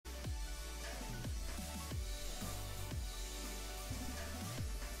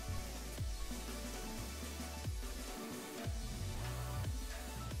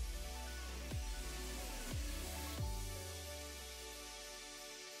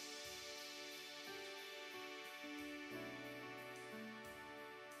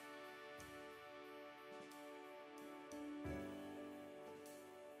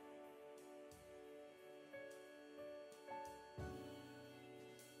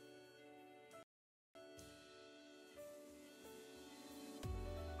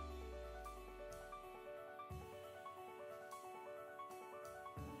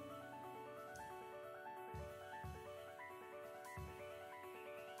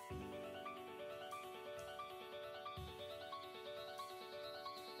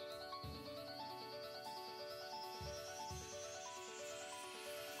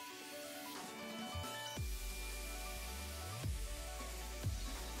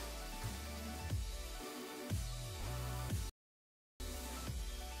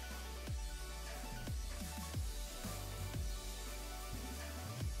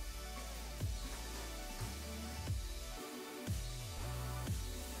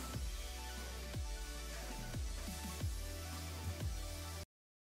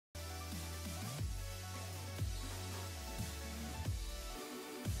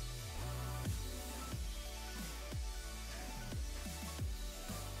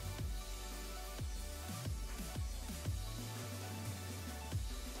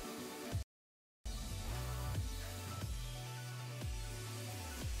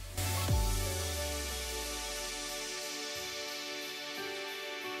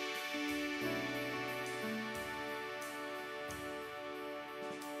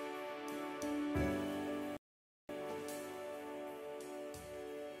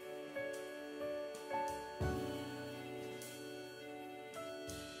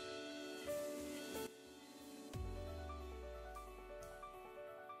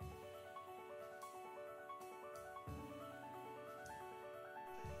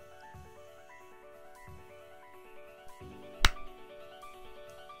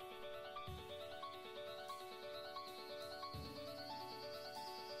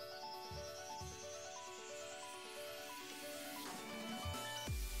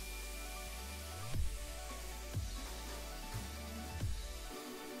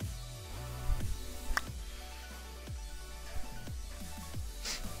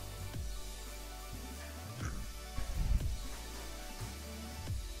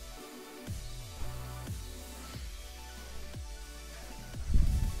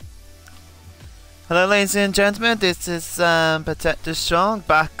Hello ladies and gentlemen, this is Protector Strong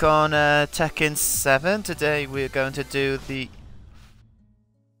back on Tekken 7. Today we're going to do the...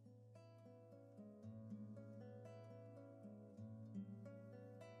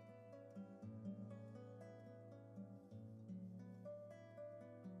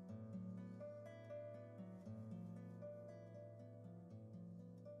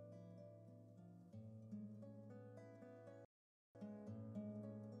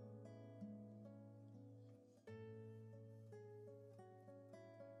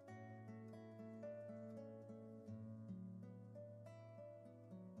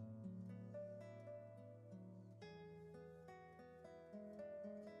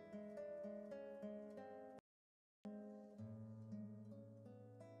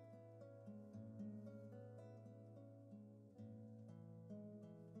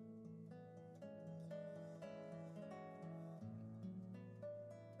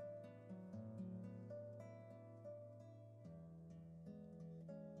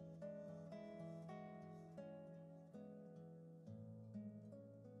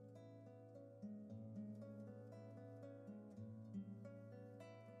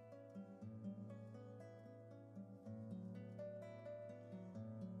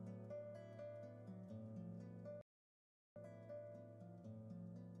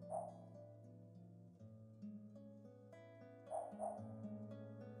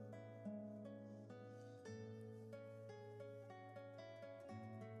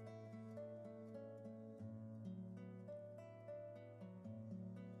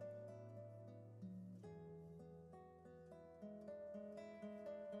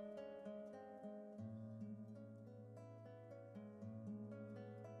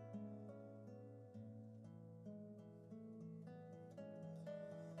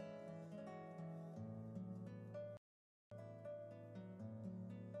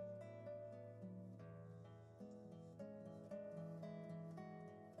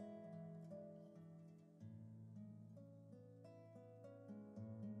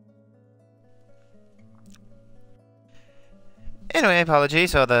 Anyway,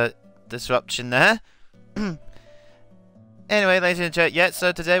 apologies for the disruption there. Anyway, ladies and gentlemen,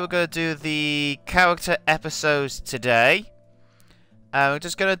 so today we're going to do the character episodes today. We're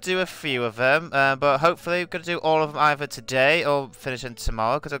just going to do a few of them, but hopefully we're going to do all of them either today or finish them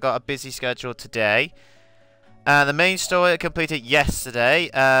tomorrow, because I've got a busy schedule today. The main story I completed yesterday,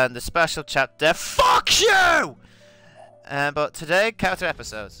 and the special chapter, FUCK YOU! But today, character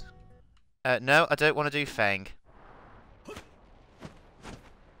episodes. No, I don't want to do Fang.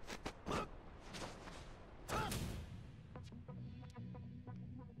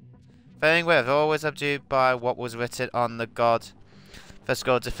 Failing with, always subdued by what was written on the god. First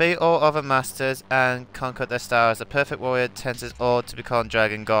goal, defeat all other masters and conquer their styles. The perfect warrior tends all to become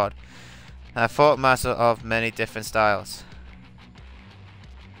dragon god. Fourth master of many different styles.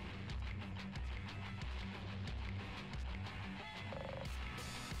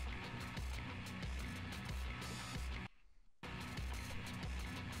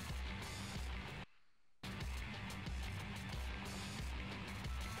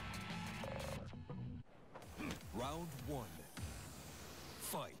 Round one.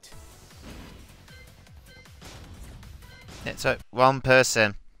 Fight. It's one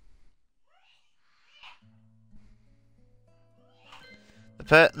person.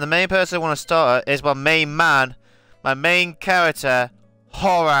 The main person I want to start is my main man, my main character,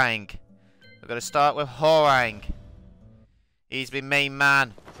 Horang. We're going to start with Horang. He's my main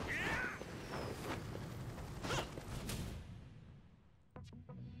man.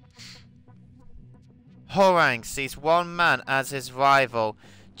 Horang sees one man as his rival,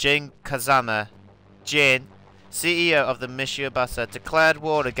 Jin Kazama. Jin, CEO of the Mishubasa, declared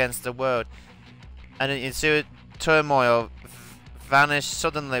war against the world, and in ensuing turmoil vanished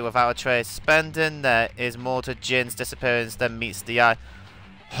suddenly without a trace. Spending there is more to Jin's disappearance than meets the eye.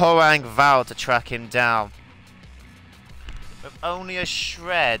 Horang vowed to track him down. With only a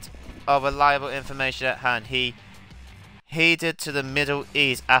shred of reliable information at hand, he headed to the Middle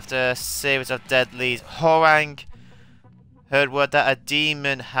East after a series of dead leads. Horang heard word that a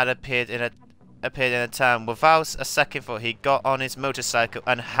demon had appeared in a town. Without a second thought, he got on his motorcycle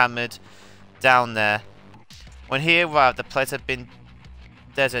and hammered down there. When he arrived, the place had been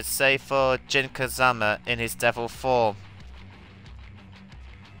desert, save for Jin Kazama in his devil form.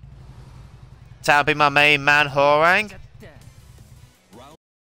 Time to be my main man, Horang.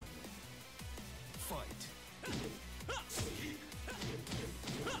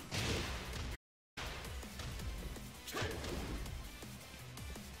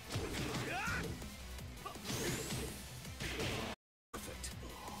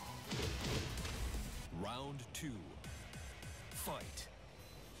 Round 2. Fight.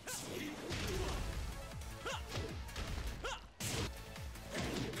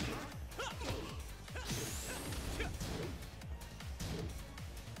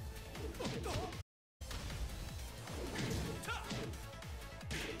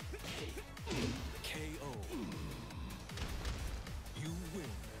 KO. You win.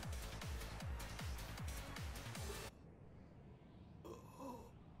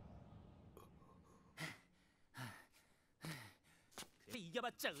 可以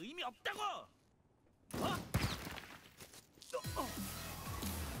이겨봤자 의미 없다고! 어?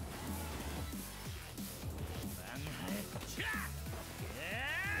 망할 차!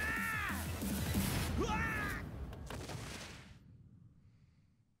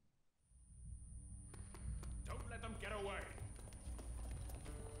 Don't let them get away.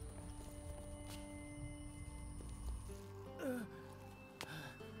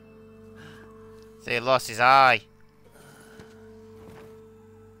 So he lost his eye.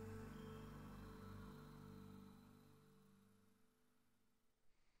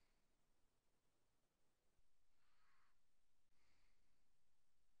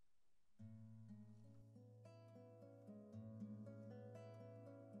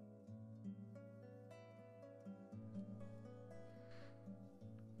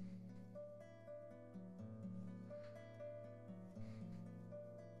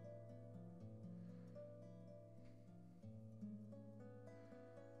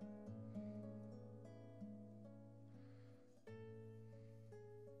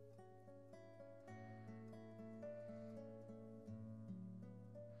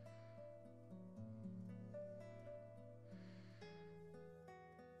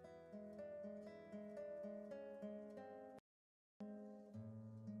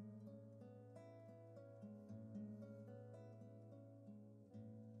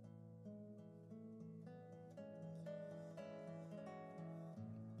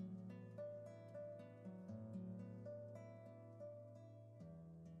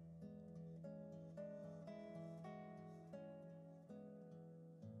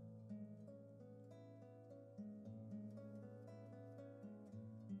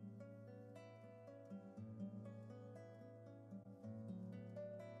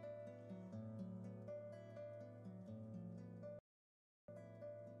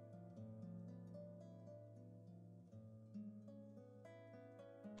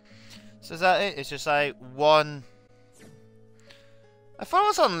 So is that it? It's just like one... I thought it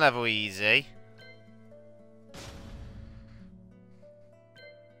was on level easy.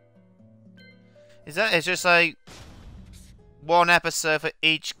 Is that... It's just like... one episode for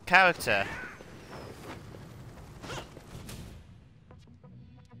each character.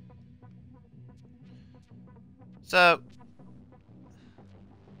 So...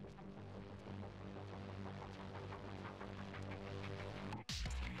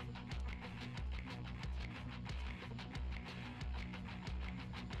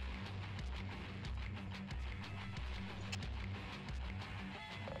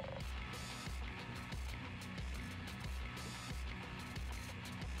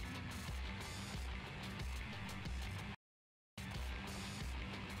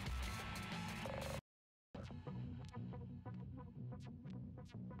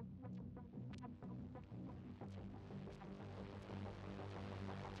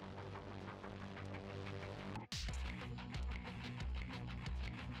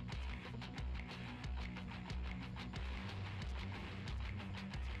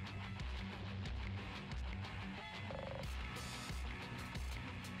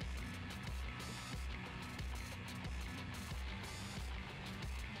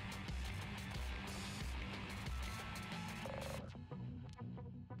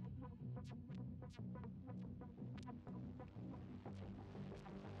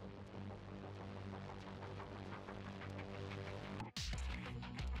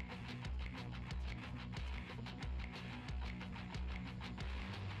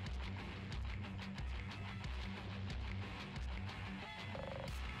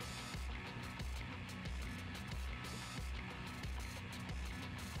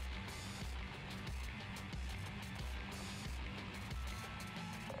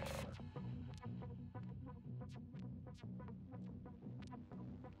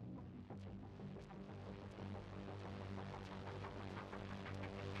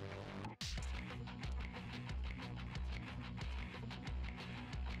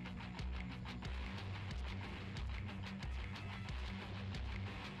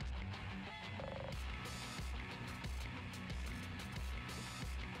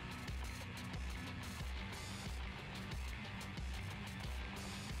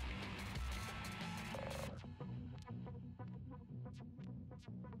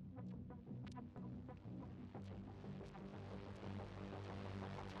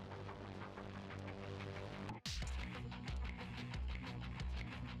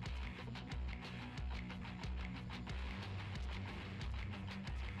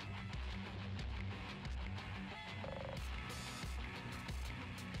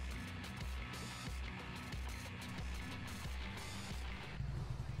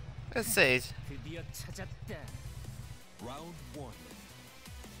 Let's see. 드디어 찾았다. Round one.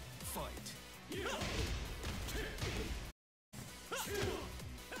 Fight.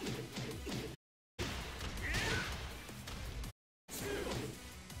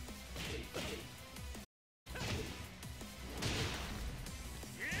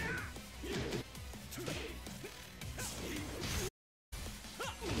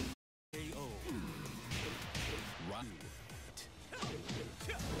 KO. Round.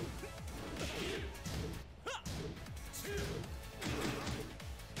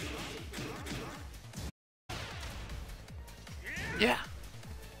 Yeah.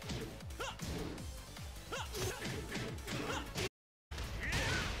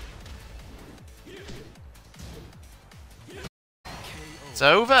 It's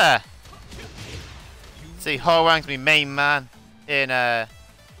over. See, Horang's my main man in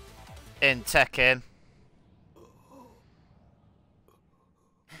Tekken.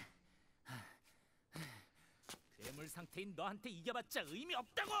 괴물 상태인 너한테 이겨봤자 의미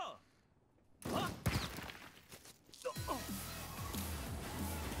없다고. 어?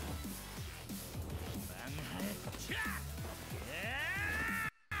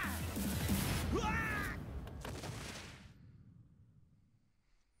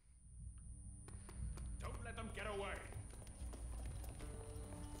 Don't let them get away.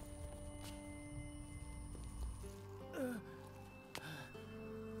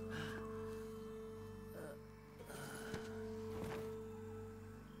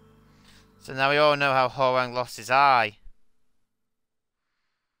 So now we all know how Horang lost his eye.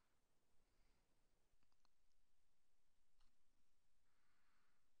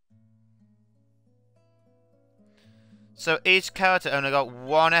 So each character only got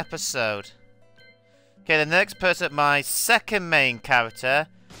one episode. Okay, the next person, my second main character,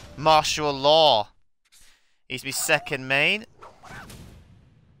 Martial Law. He's my second main.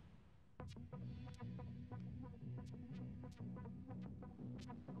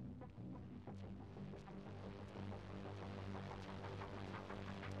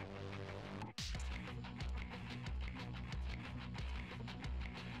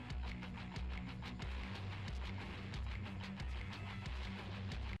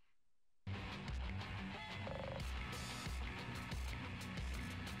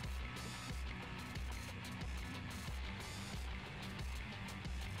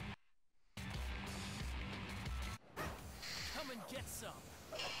 Come and get some.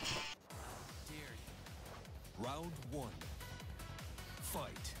 Dare you. Round one.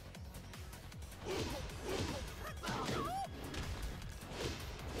 Fight.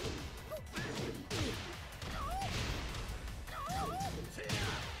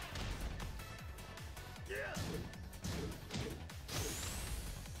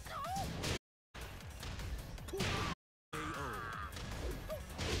 KO.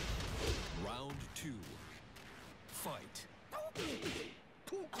 Round two. Fight.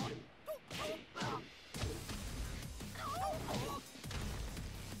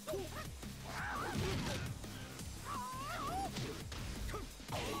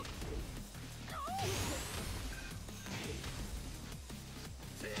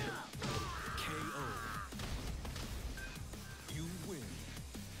 KO. You win.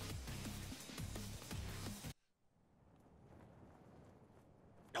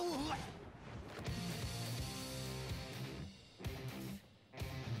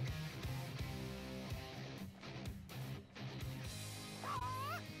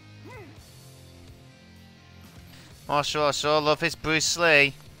 Martial Law, sure love his Bruce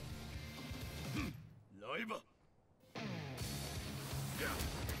Lee. 라이브.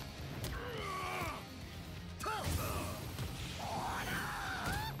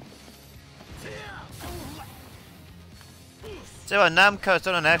 So Namco's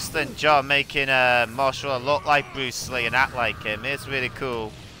done an excellent job making Martial Law look like Bruce Lee and act like him. It's really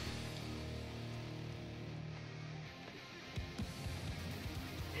cool.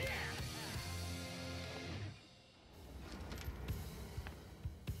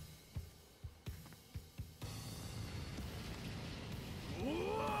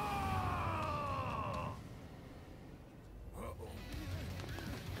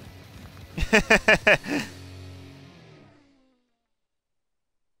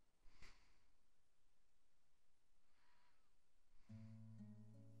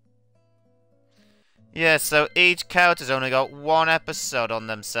 Yeah, so each character's only got one episode on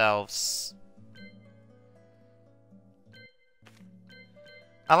themselves.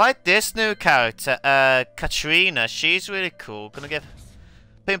 I like this new character, Katrina. She's really cool.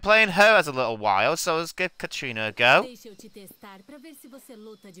 Been playing her as a little while, so let's give Katrina a go. Deixa eu te testar pra ver se você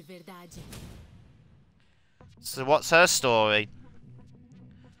luta de verdade. So what's her story?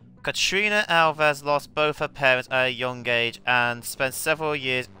 Katrina Alves lost both her parents at a young age and spent several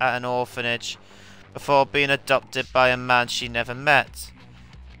years at an orphanage before being adopted by a man she never met.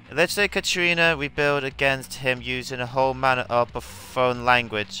 Eventually, Katrina rebelled against him using a whole manner of profane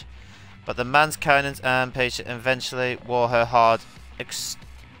language, but the man's kindness and patience eventually wore her hard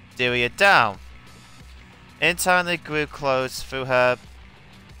exterior down. In time, they grew close through her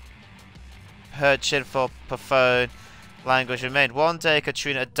chin for profane language remained. One day,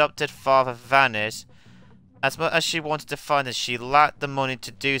 Katrina's adopted father vanished. As much as she wanted to find him, she lacked the money to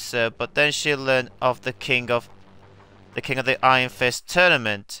do so. But then she learned of the king of the Iron Fist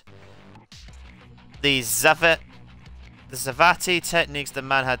tournament. The Zavati techniques the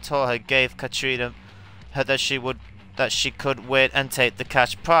man had taught her gave Katrina her that she could win and take the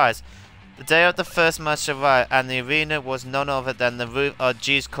cash prize. The day of the first match arrived, and the arena was none other than the roof of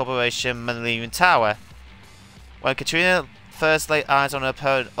G's Corporation Millennium Tower. When Katrina first laid eyes on her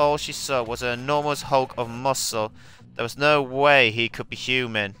opponent, all she saw was an enormous hulk of muscle. There was no way he could be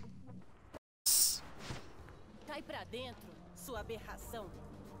human. Cai pra dentro, sua aberração.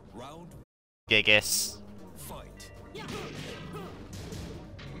 Round Giggis. fight.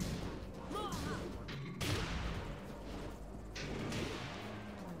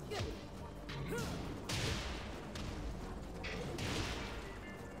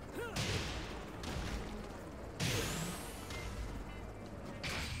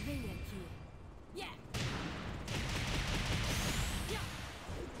 Vem aqui. Yeah. Yeah.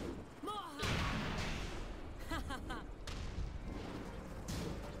 Morra.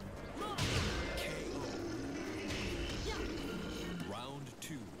 Round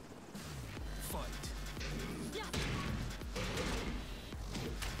 2. Fight. Yeah.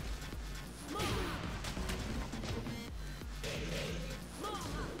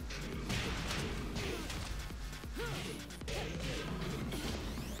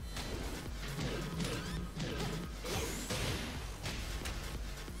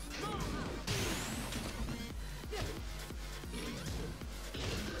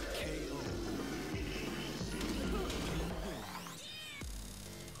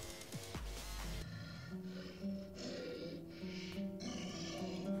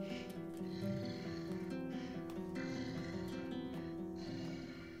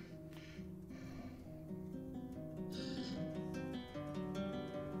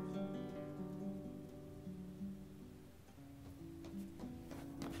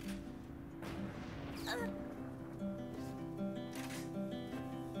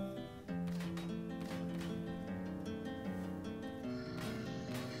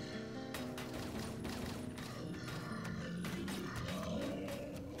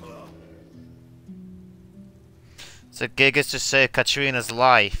 So Gigas to save Katrina's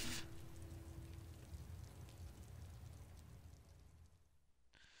life.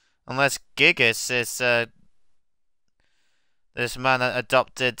 Unless Gigas is this man that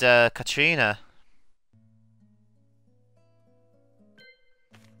adopted Katrina.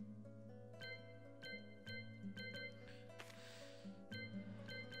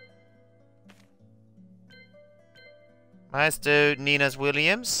 Let's do Nina's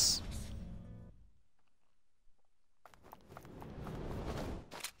Williams.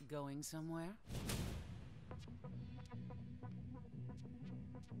 Going somewhere?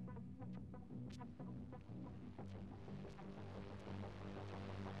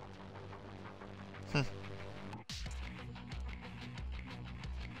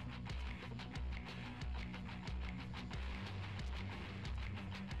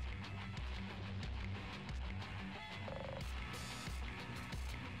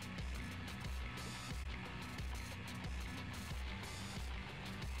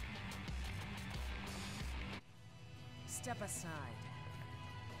 Step aside.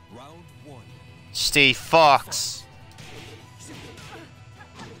 Round 1. Steve Fox.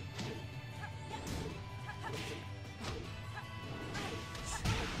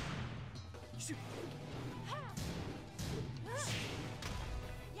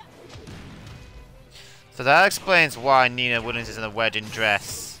 So that explains why Nina Williams is in a wedding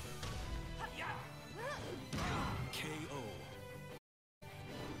dress. KO.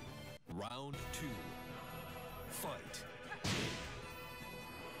 Round 2. Fight.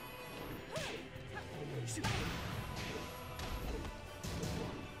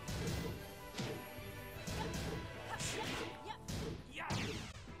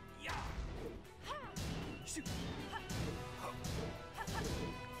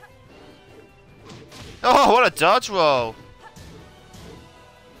 Oh, what a dodge roll!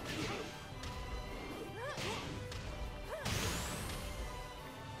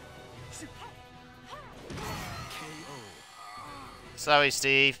 Sorry,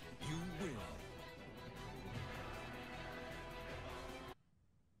 Steve.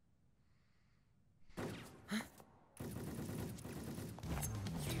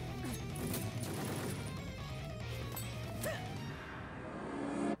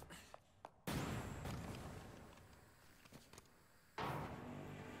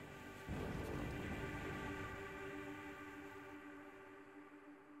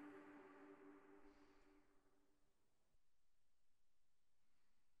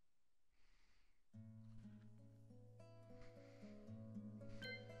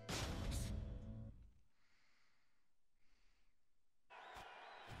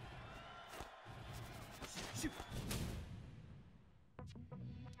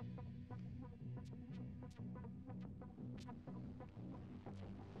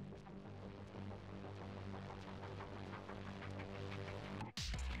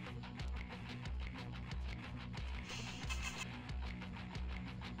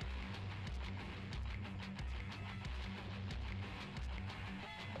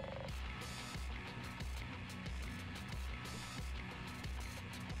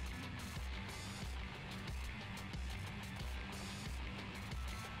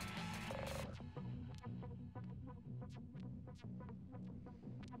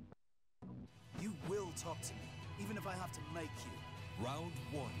 will talk to me, even if I have to make you. Round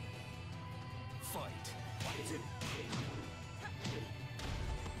one. Fight.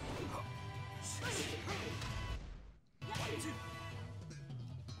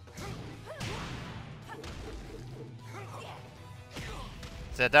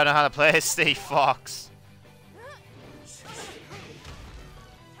 So I don't know how to play as Steve Fox.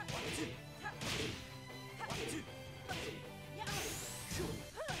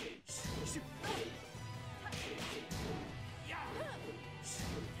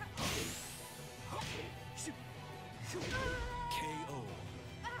 KO.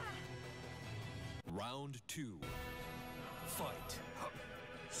 Round two. Fight.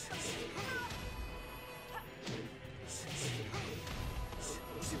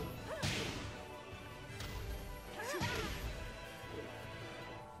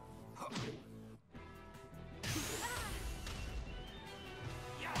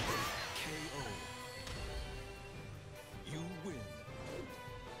 KO. You win.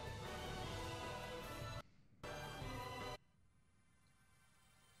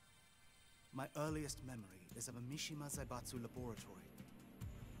 My earliest memory is of a Mishima Zaibatsu laboratory.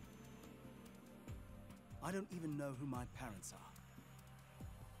 I don't even know who my parents are.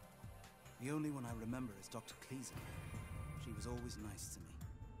 The only one I remember is Dr. Kleeser. She was always nice to me.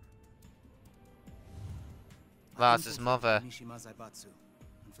 I Lars's infiltrated mother. Mishima Zaibatsu,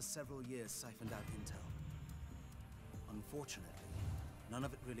 and for several years siphoned out intel. Unfortunately, none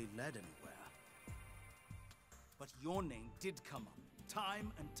of it really led anywhere. But your name did come up,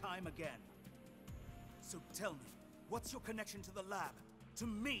 time and time again. So tell me, what's your connection to the lab? To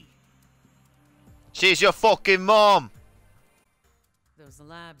me? She's your fucking mom! Those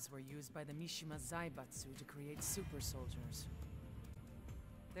labs were used by the Mishima Zaibatsu to create super soldiers.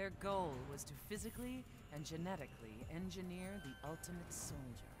 Their goal was to physically and genetically engineer the ultimate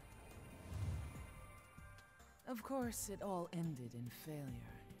soldier. Of course, it all ended in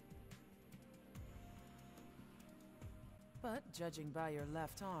failure. But judging by your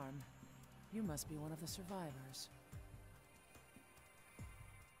left arm, you must be one of the survivors.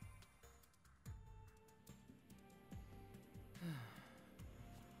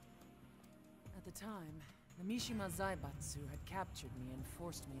 At the time, the Mishima Zaibatsu had captured me and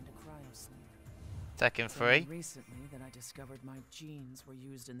forced me into cryosleep. Tekken It's 3. only recently that I discovered my genes were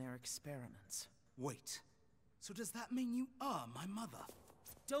used in their experiments. Wait, so does that mean you are my mother?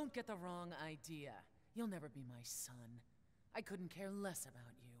 Don't get the wrong idea. You'll never be my son. I couldn't care less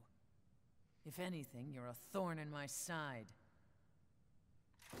about you. If anything, you're a thorn in my side.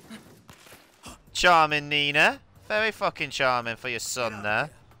 Charming, Nina. Very fucking charming for your Get son out there.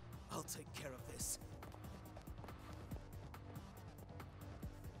 here. I'll take care of this.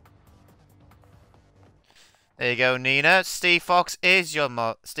 There you go, Nina. Steve Fox is your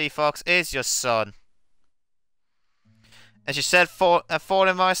Steve Fox is your son. As you said, a thorn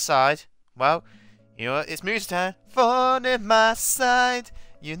in my side. Well, you know what? It's music time. Thorn in my side.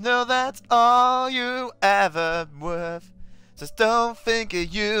 You know that's all you ever worth. Just don't think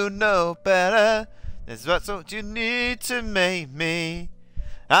you know better. That's what you need to make me.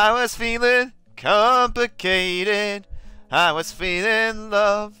 I was feeling complicated. I was feeling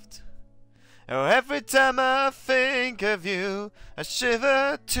loved. Oh, every time I think of you, I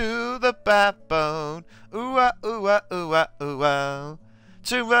shiver to the backbone. Ooh ah ooh ah ooh ah ooh ah.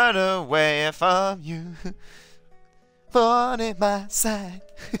 To run away from you. Thorn in my side.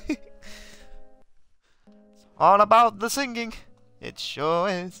 All about the singing. It sure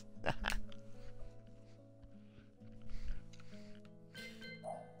is.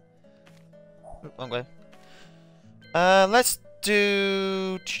 Wrong way. Let's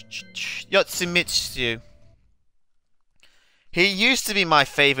do Yotsumitsu. He used to be my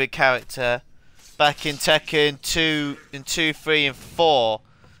favorite character back in Tekken 2 and 2, 3 and 4.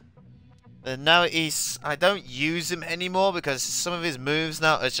 But now I don't use him anymore because some of his moves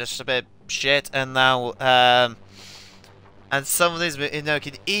now are just a bit shit, and now and some of these, you know,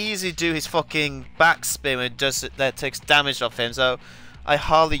 can easily do his fucking backspin when it does that takes damage off him. So I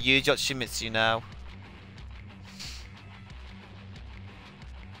hardly use Yoshimitsu now.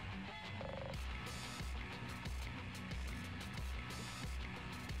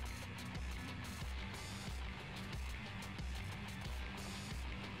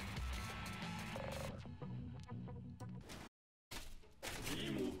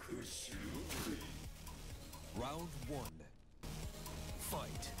 Round one.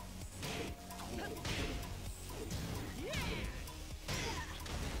 Fight.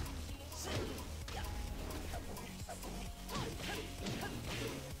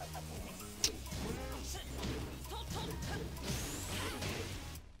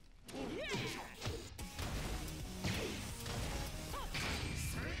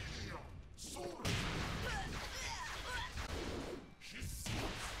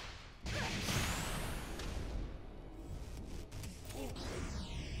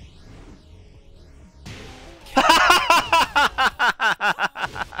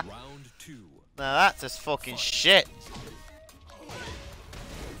 2. Now that's just fucking shit.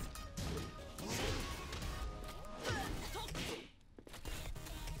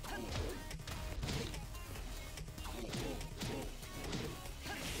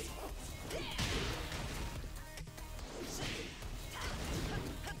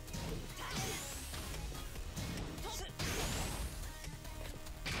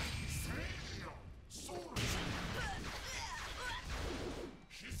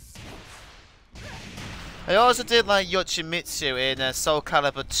 I also did like Yoshimitsu in Soul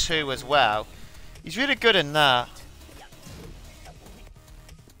Calibur 2 as well. He's really good in that.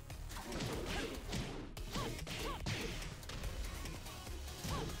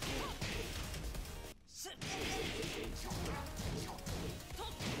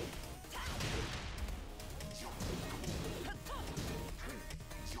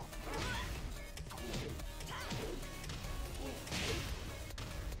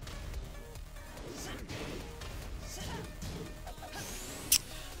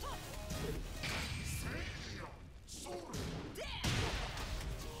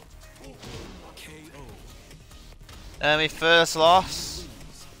 My first loss.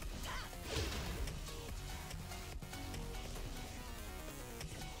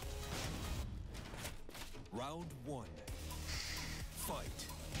 Round 1. Fight.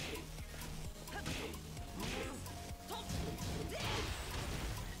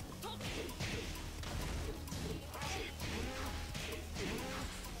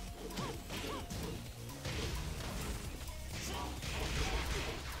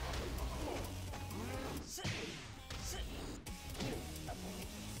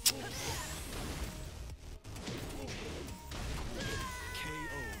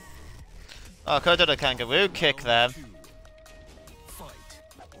 Oh, I could have done a kangaroo kick then. Fight.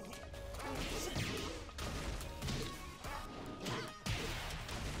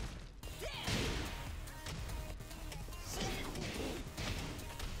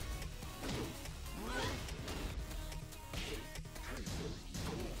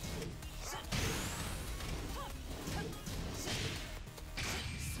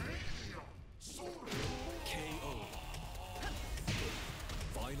 KO.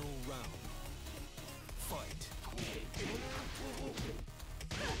 Final round. Fight.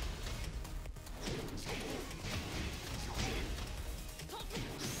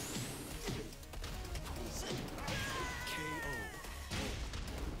 KO.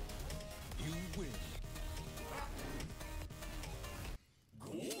 You win.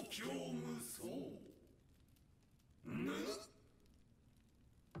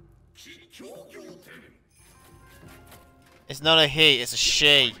 It's not a he, it's a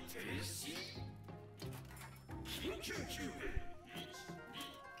she.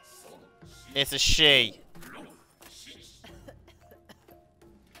 It's a she.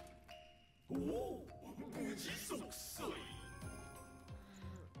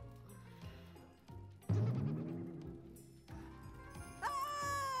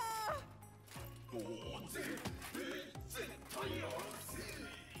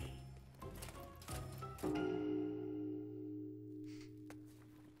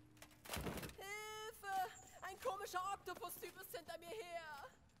 Hilfe! Ein komischer Oktopus-Typ ist hinter mir her.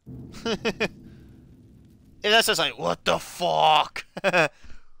 Yeah, that's just like, what the fuck?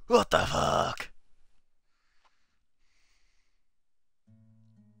 What the fuck?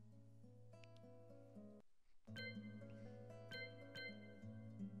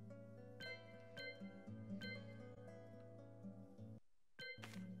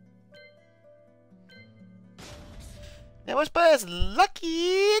 It was Bear's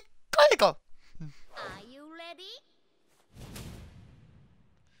lucky Tiger. Are you ready?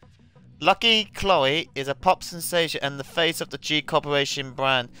 Lucky Chloe is a pop sensation and the face of the G Corporation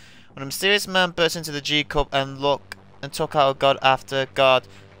brand. When a mysterious man burst into the G Corp and took out God after God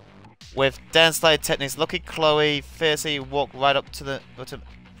with dance-like techniques, Lucky Chloe fiercely walked right up to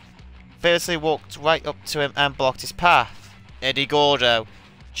him and blocked his path. Eddie Gordo.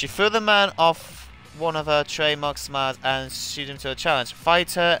 She threw the man off one of her trademark smiles and shoot him to a challenge.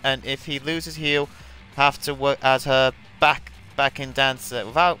 Fight her, and if he loses, he'll have to work as her backing dancer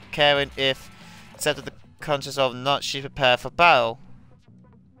without caring if set of the conscious of not she prepared for battle.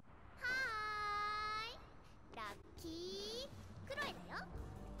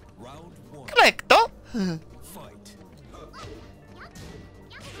 Round 1. Correcto. Fight.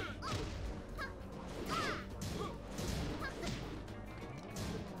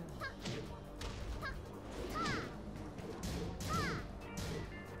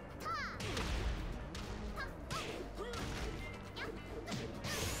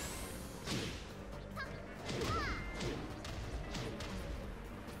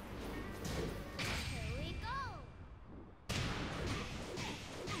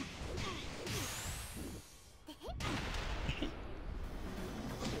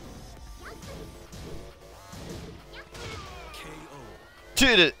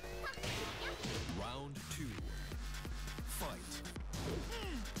 Did it! Round 2. Fight.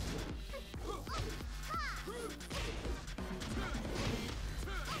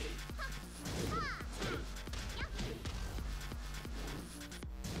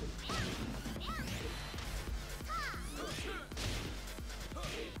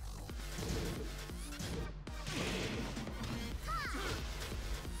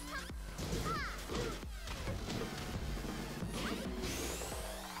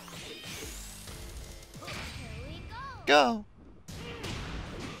 Go!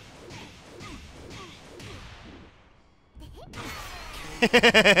 You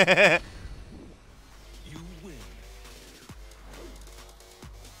win.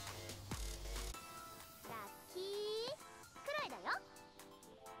 ラッキーくらいだよ。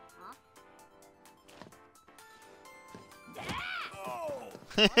あ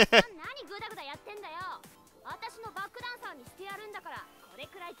何グダグダやってんだよ。私のバックダンサーにしてやるんだから、これ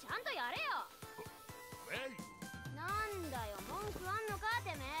くらいちゃんとやれよ。なんだよ、文句あんのか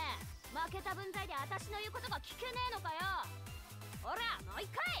てめえ。負けた分際で私の言うことが聞けねえのかよ。ほら、もう一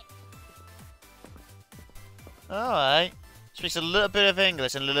回。 Alright. Speaks a little bit of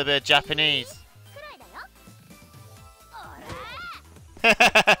English and a little bit of Japanese. くらいだよ。ほら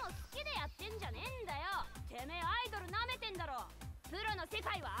もう好きでやってんじゃねえんだよ。てめえアイドルなめてんだろ。プロの世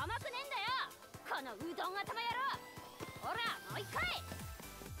界は甘くねえんだよ、このうどん頭野郎。ほらもう一回。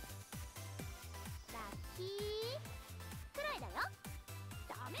ラッキーくらいだよ。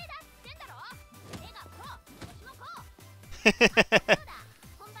ダメだっつってんだろ。手がこう、腰もこう。そうだ、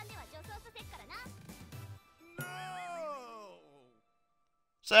本番では助走させっからな。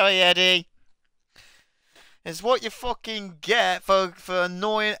 Sorry, Eddie. It's what you fucking get for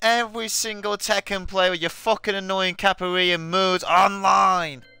annoying every single Tekken player with your fucking annoying Capoeira moves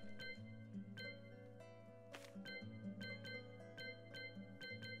online.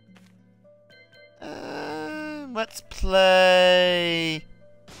 Let's play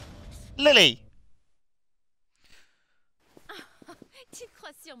Lily. Tu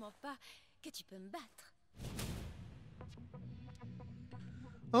crois sûrement pas que tu peux me battre.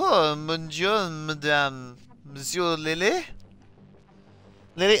 Oh, mon Dieu, Madame, Monsieur Lily.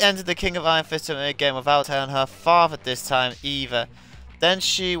 Lily entered the King of Iron Fist tournament again without telling her father this time either. Then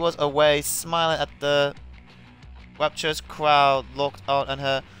she was away, smiling at the rapturous crowd looked on, and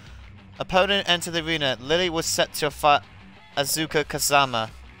her opponent entered the arena. Lily was set to fight Azuka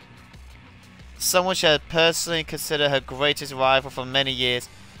Kazama, someone she had personally considered her greatest rival for many years.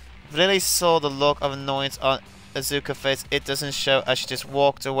 If Lily saw the look of annoyance on Azuka's face, it doesn't show as she just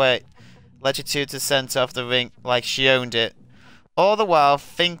walked away, led you to the center of the ring like she owned it. All the while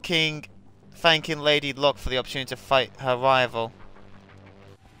thanking Lady Luck for the opportunity to fight her rival.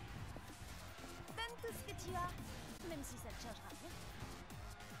 Donne tout ce que tu as, même si ça ne changera rien.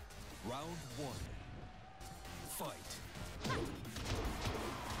 Round 1. Fight.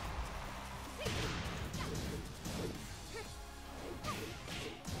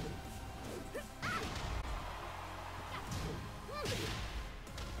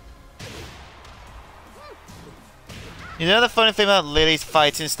 You know the funny thing about Lily's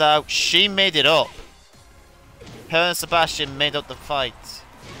fighting style? She made it up. Her and Sebastian made up the fight.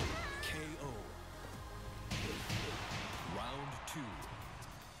 KO. Round 2.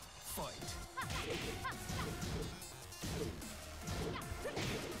 Fight.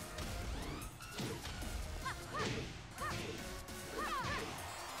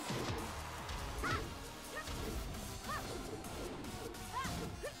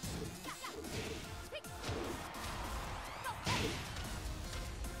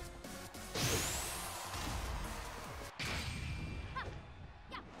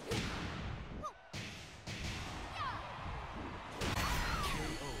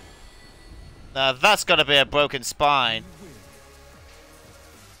 Now that's gotta be a broken spine.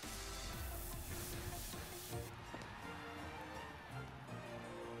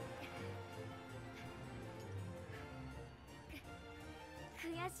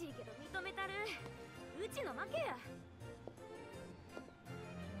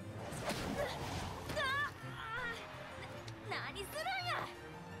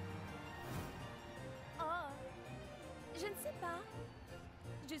 Je ne sais pas.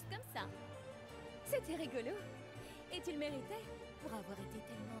 Juste comme ça. C'était rigolo. Et tu le méritais pour avoir été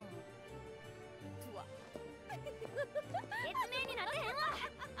tellement... toi. 説明になってへんわ。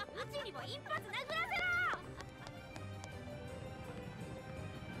うちにも一発殴らせろ。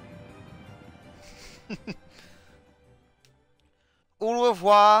 Au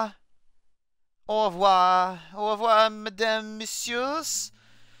revoir. Au revoir. Au revoir, mesdames, messieurs.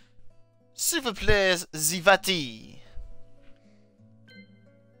 S'il vous plaît, Zivati.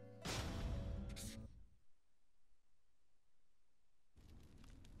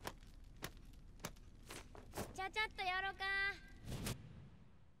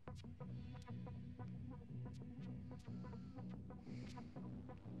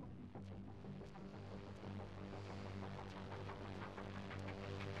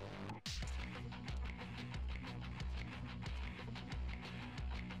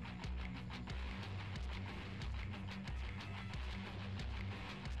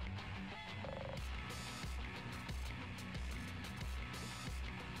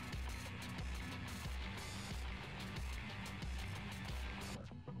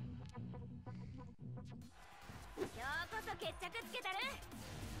 決着つけたる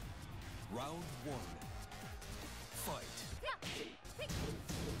Round 1. Fight.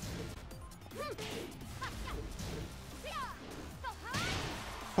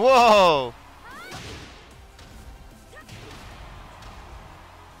 Whoa!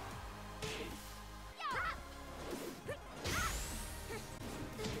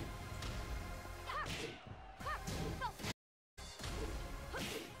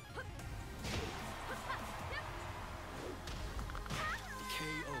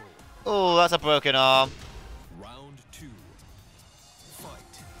 KO. Oh, that's a broken arm. Round 2.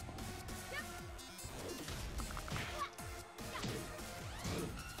 Fight.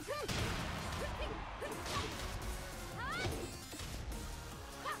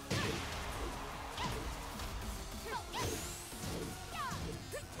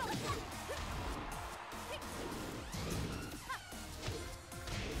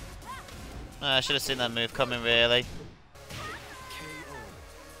 I should have seen that move coming, really. KO.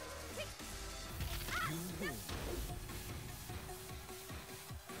 You win.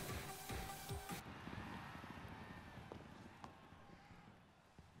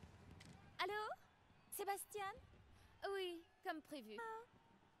 Allô Sébastien? Oui, comme prévu.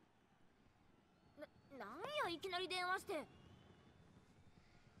 なんやいきなり電話して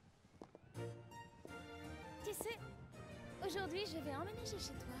Tu sais, aujourd'hui je vais emménager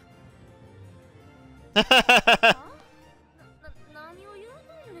chez toi. 何を言う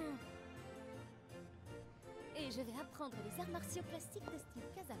とんねん Et je vais apprendre les arts martiaux classiques de style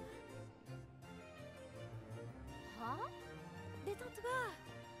Kazama. は Détends-toi.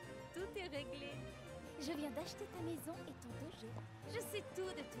 Tout est réglé. Je viens d'acheter ta maison et ton dojo. Je sais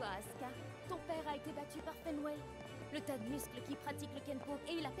tout de toi, Asuka. Ton père a été battu par Fenway, le tas de muscles qui pratique le Kenpo,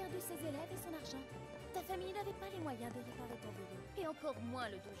 et il a perdu ses élèves et son argent. Ta famille n'avait pas les moyens de réparer ton dojo, et encore moins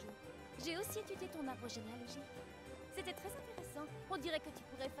le dojo. J'ai aussi étudié ton arbre généalogique. C'était très intéressant. On dirait que tu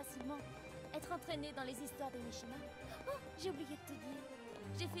pourrais facilement être entraîné dans les histoires de Mishima. Oh, j'ai oublié de te dire.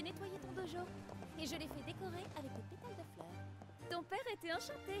 J'ai fait nettoyer ton dojo, et je l'ai fait décorer avec des pétales de fleurs. Ton père était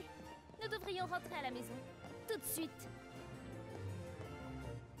enchanté. Nous devrions rentrer à la maison. Tout de suite.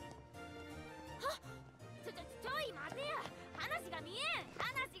 ちょい待てや話が見えん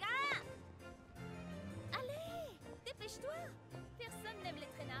話が Allez, dépêche-toi. Personne n'aime les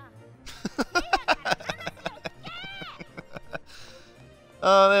traînards.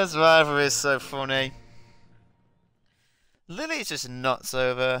 Oh, this rivalry is so funny. Lily's just nuts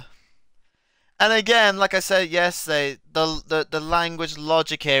over. And again, like I said yesterday, the language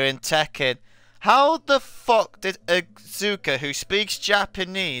logic here in Tekken. How the fuck did Azuka, who speaks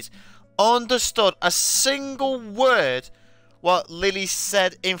Japanese, understood a single word what Lily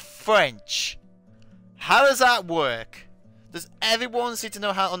said in French? How does that work? Does everyone seem to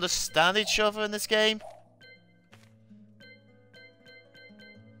know how to understand each other in this game?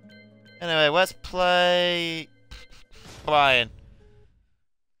 Anyway, let's play Brian.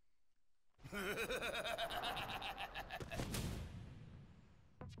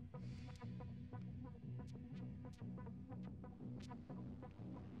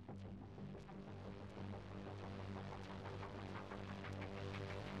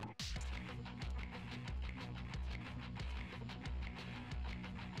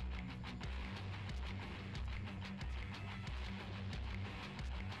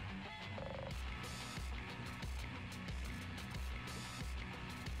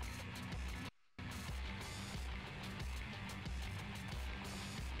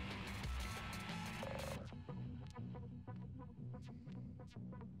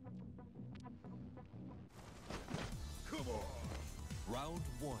 Round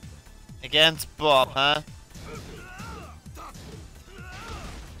 1. Against Bob, huh?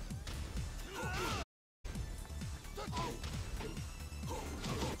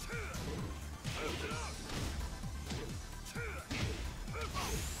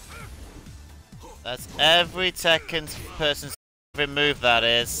 That's every Tekken person's favorite move, that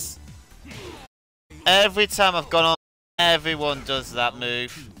is. Every time I've gone on, everyone does that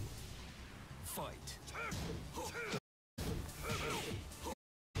move. Fight.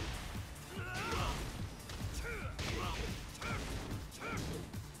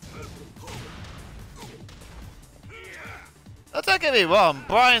 Now, don't get me wrong,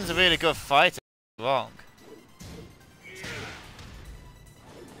 Brian's a really good fighter. Wrong.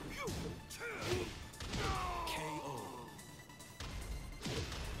 KO.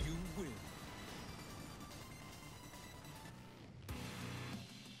 You win.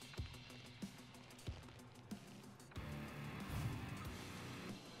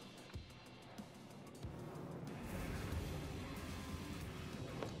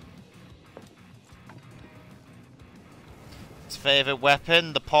 favourite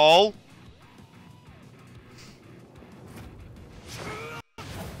weapon, the pole.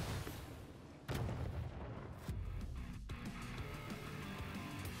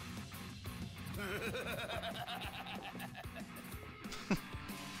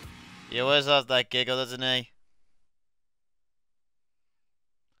 He always has that giggle, doesn't he?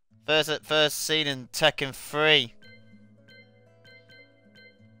 First seen in Tekken 3.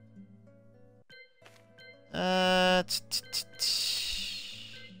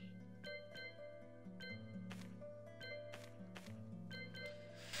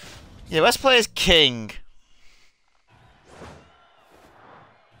 Yeah, let's play as King.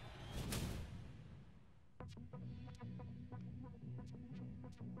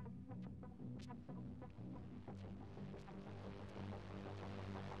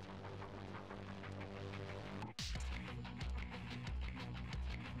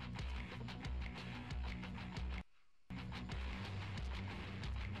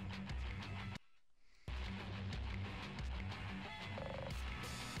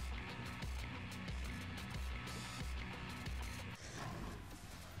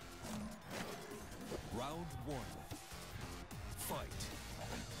 Round 1. Fight.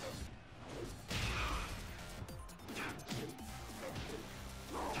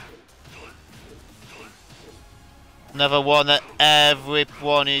 Another one that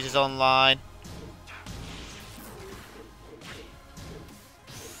everyone uses online.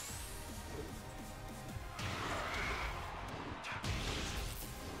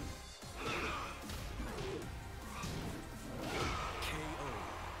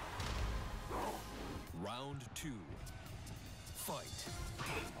 Round 2. Fight.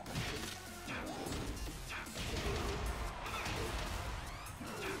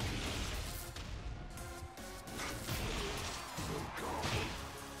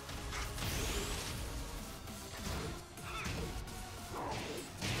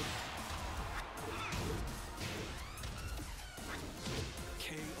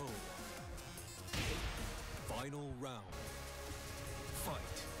 KO. Final round. Fight.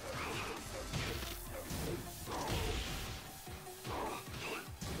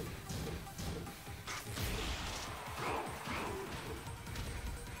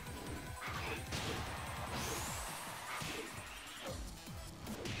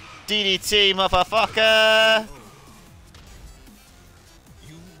 DDT, motherfucker!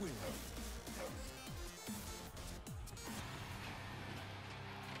 You win.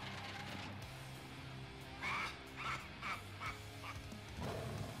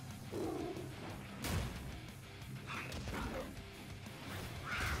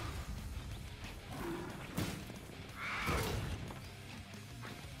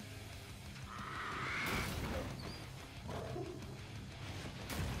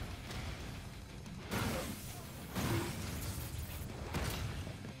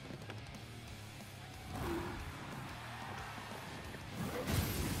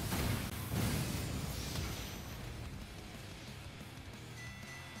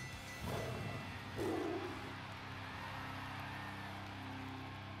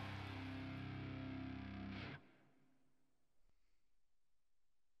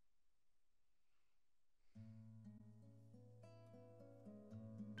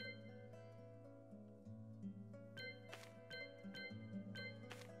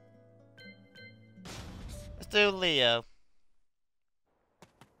 Let's do Leo.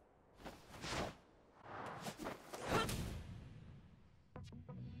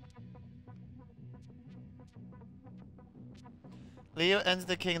 Leo enters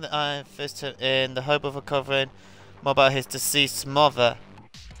the King of the Iron Fist in the hope of recovering more about his deceased mother.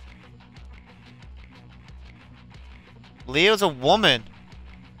 Leo's a woman.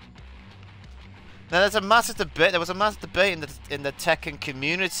 Now there's a massive debate. There was a massive debate in the Tekken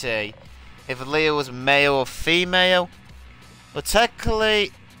community if Leo was male or female. Well,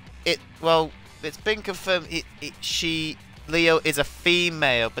 technically, it's been confirmed. Leo is a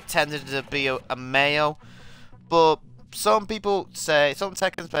female, pretending to be a male. But some people say, some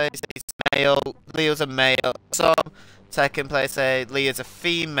Tekken players say he's male, Leo's a male. Some Tekken players say Leo's a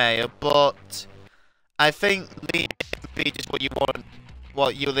female. But I think Leo can be just what you want,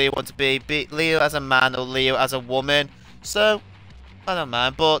 what you Leo want to be Leo as a man or Leo as a woman. So I don't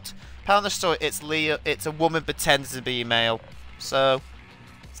mind. But apparently the story, it's Leo. It's a woman pretending to be male. So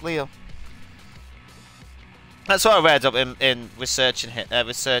it's Leo. That's what I read up in researching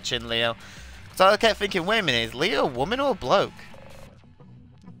Leo. So I kept thinking, wait a minute, is Leo a woman or a bloke?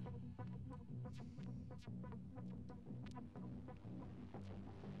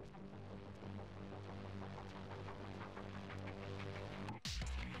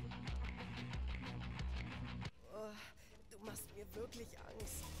 machst mir wirklich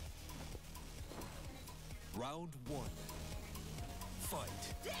Angst. Round 1. Fight.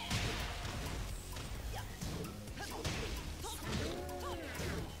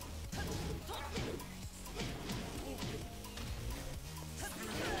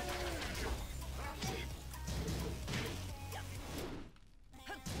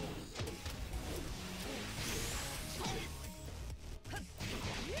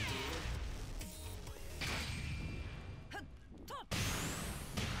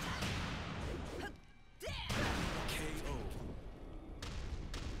 KO.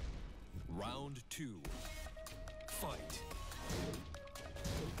 Round 2. Fight.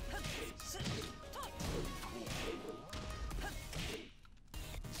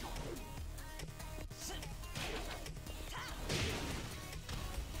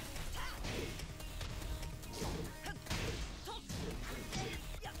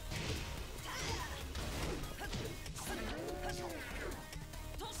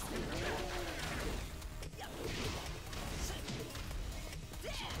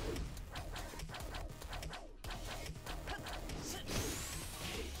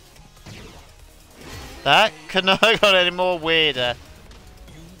 That could not have got any more weirder.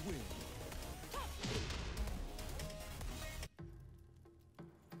 You win.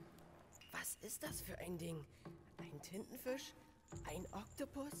 Was ist das für ein Ding? Ein Tintenfisch? Ein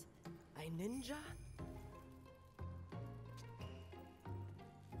Oktopus? Ein Ninja?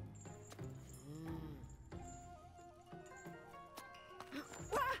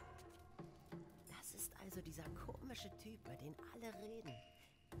 Das ist also dieser komische Typ, über den alle reden.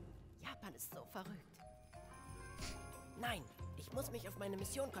 Japan ist so verrückt. Nein, ich muss mich auf meine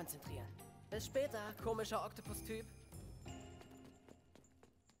Mission konzentrieren. Bis später, komischer Oktopus-Typ.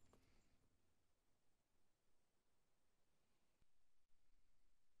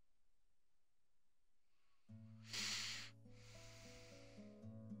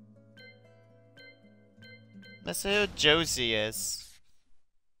 Let's see who Josie is.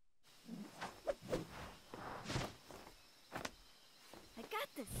 I got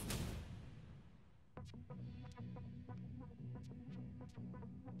this.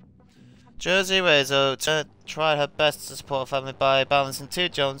 Josie Rizzo tried her best to support her family by balancing two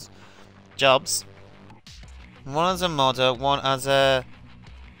jobs. One as a model, one as a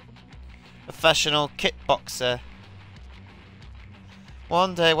professional kickboxer.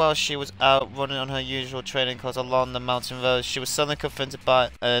 One day while she was out running on her usual training course along the mountain road, she was suddenly confronted by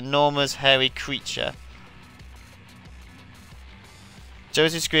an enormous hairy creature.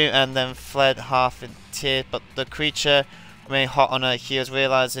 Josie screamed and then fled half in tears, but the creature remained hot on her heels,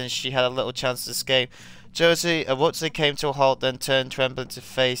 realizing she had a little chance to escape. Josie abruptly came to a halt, then turned trembling to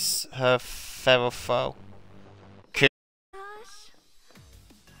face her feral foe. Gosh.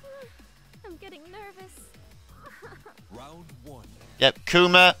 I'm getting nervous. Round 1. Yep,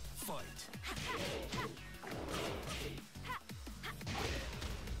 Kuma. Fight.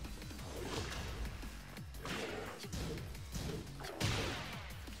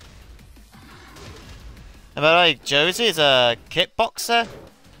 Am I right? Josie is a kickboxer?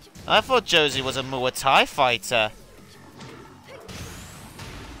 I thought Josie was a Muay Thai fighter.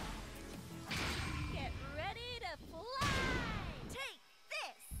 Get ready to fly. Take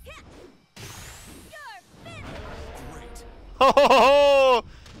this. You're finished. Great. Ho ho ho!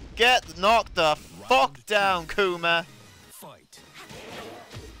 Get knocked the fuck down, Kuma. Fight.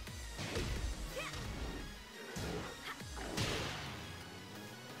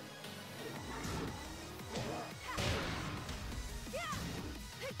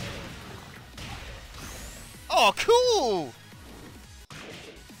 Oh, cool!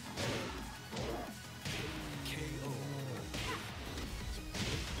 KO.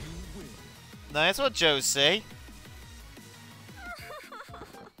 You win. Nice one, Josie.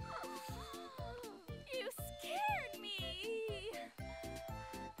 You scared me.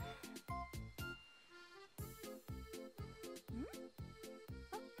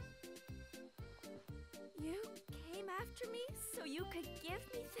 You came after me so you could give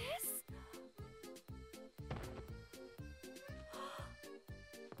me this? No.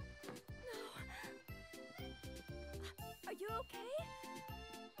 Are you okay?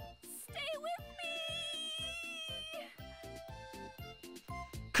 Stay with me!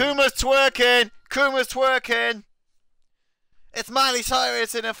 Kuma's twerking! Kuma's twerking! It's Miley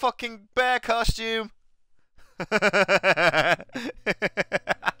Cyrus in a fucking bear costume!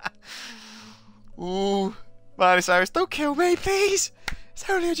 Ooh. Miley Cyrus, don't kill me, please! It's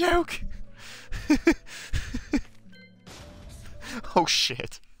only a joke! Oh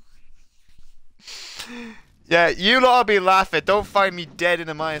shit. Yeah, you lot will be laughing. Don't find me dead in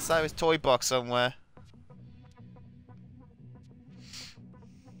a Miley Cyrus toy box somewhere.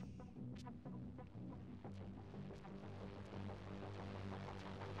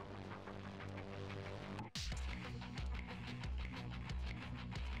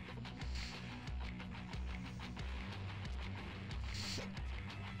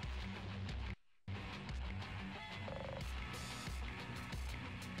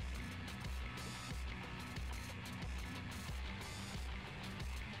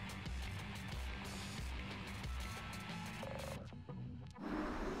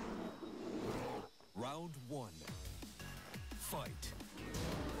 Fight.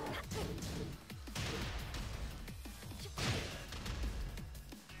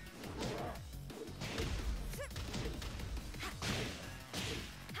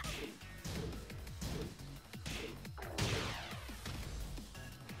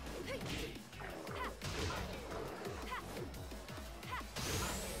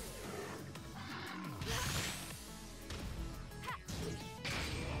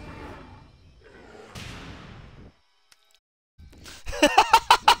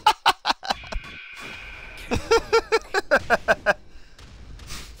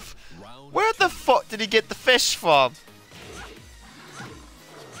 Where the fuck did he get the fish from?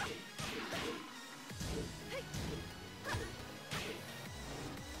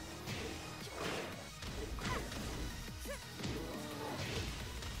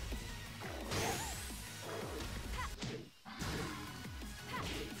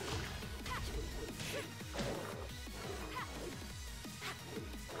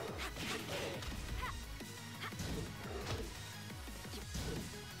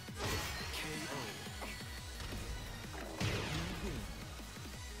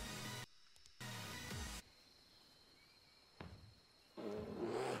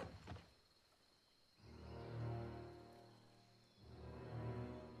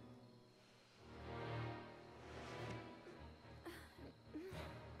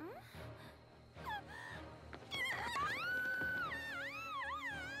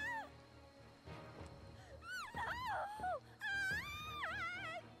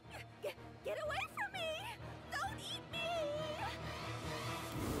 Get away from me! Don't eat me!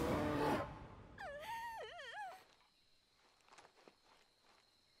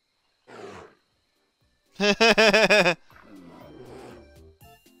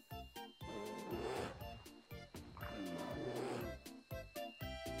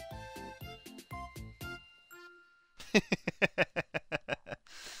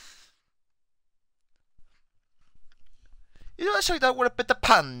 You actually don't want a bit of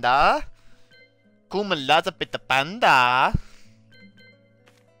panda? Kuma loves a bit of panda.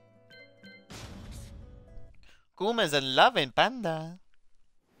 Kuma's in love with panda.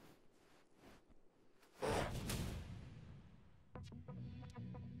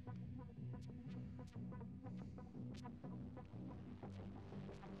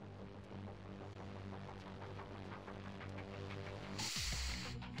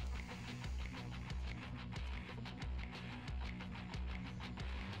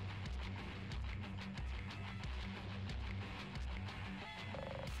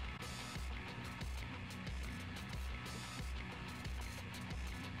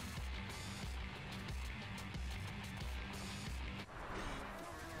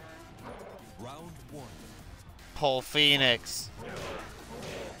 Round one. Paul Phoenix.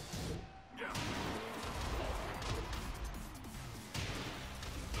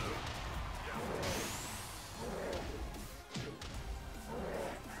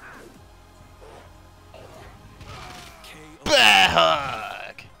 KO. Bear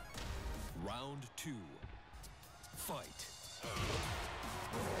hug. Round two. Fight.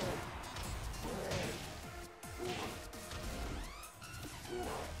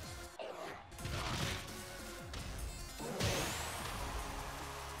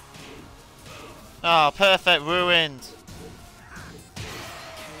 Oh, perfect ruined.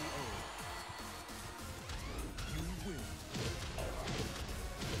 You win.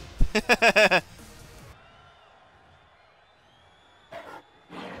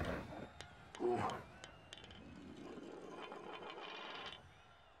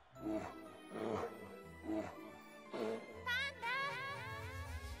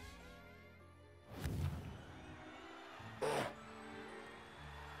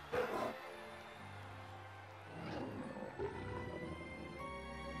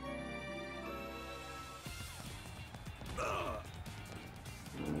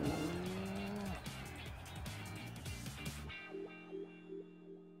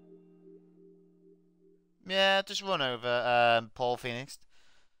 Yeah, just run over Paul Phoenix.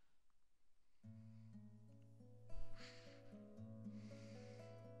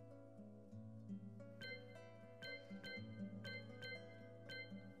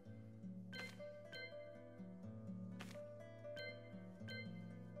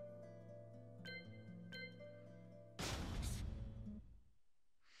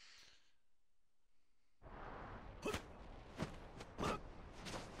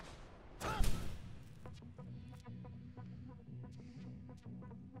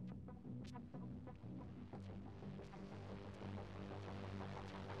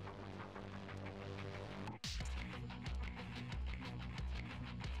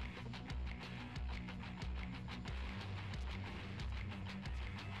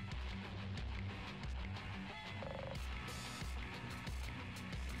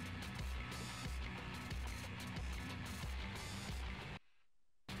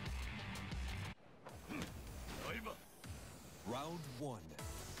 one.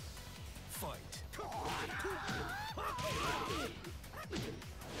 Fight.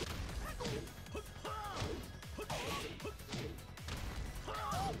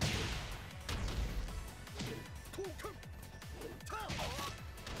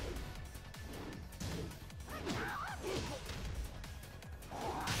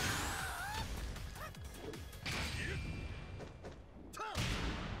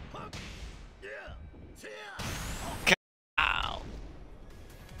 Ow.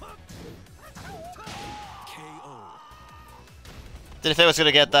 KO. Didn't think I was going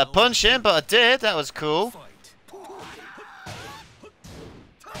to get that punch in, but I did. That was cool. Fight.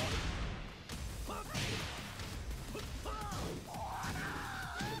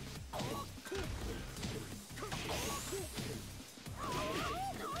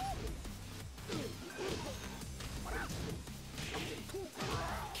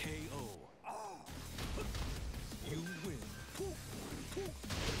 KO. You win.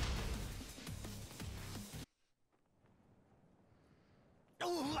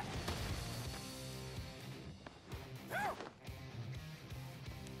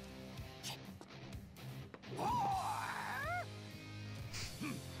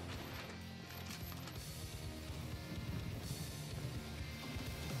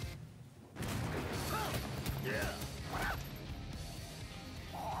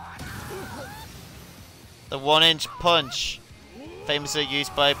 The 1-inch punch, famously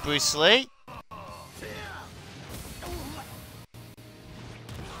used by Bruce Lee.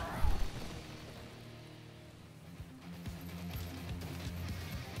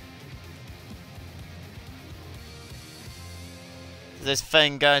 This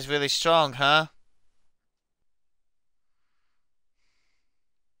thing guy's really strong, huh?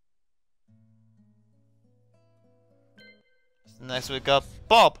 Next we got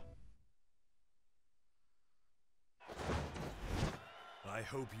Bob. I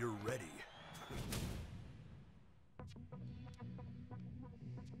hope you're ready.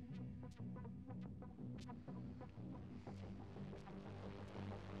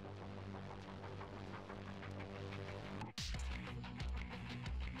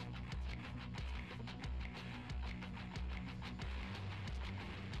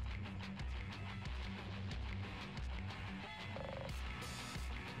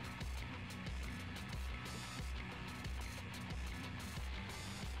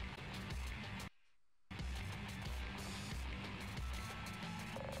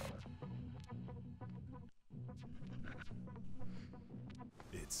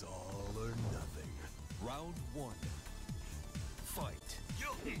 It's all or nothing. Round one. Fight.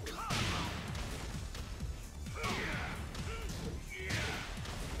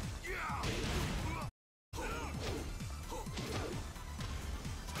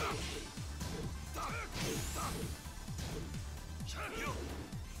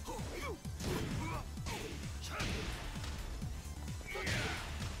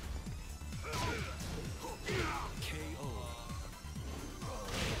 KO.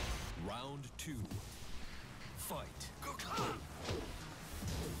 Round two. Fight. KO.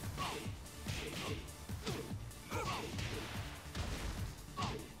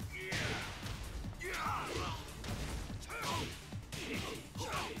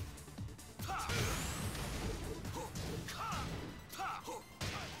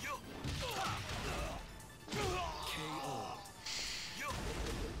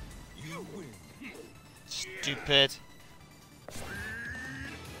 You win. Stupid.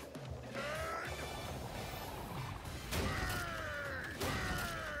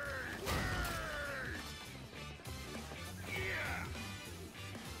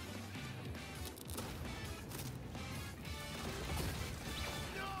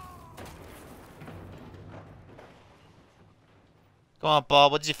 Come on,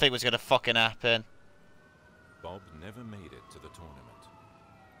 Bob. What did you think was going to fucking happen? Bob never made it to the tournament.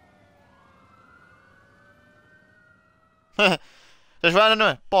 Just ran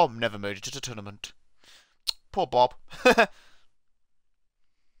away. Bob never made it to the tournament. Poor Bob.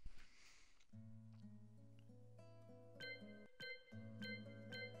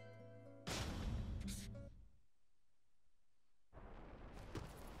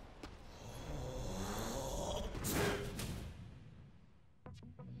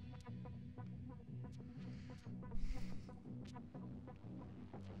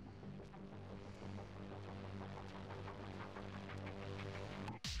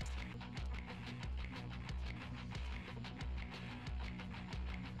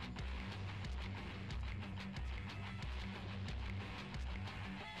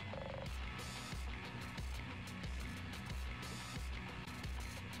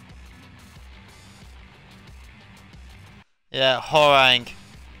 Yeah, Horang.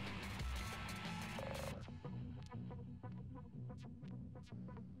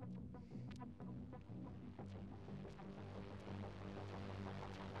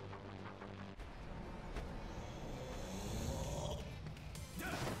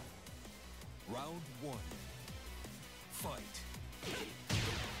 Round one. Fight.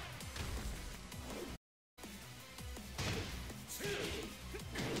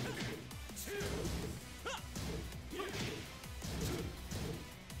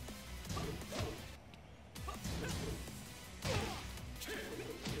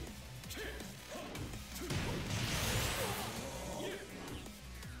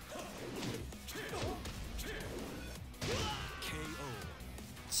 KO.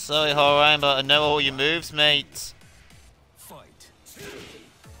 Sorry, Horang, but I know all your moves, mate. Fight.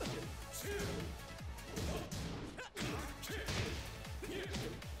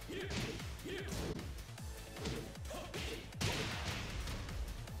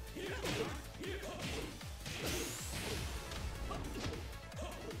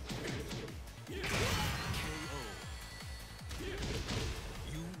 KO.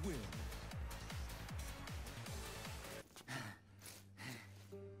 You win.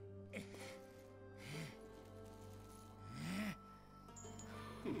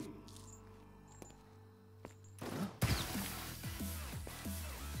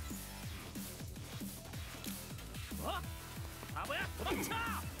 바보야 도망쳐!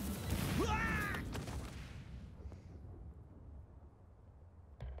 우와!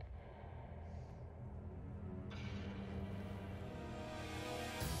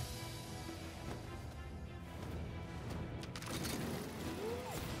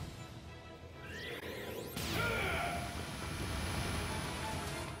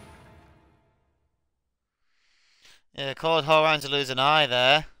 Yeah, caused Horang to lose an eye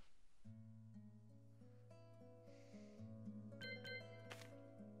there.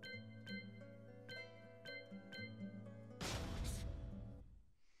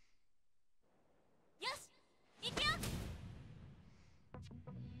 Yes! 行くよ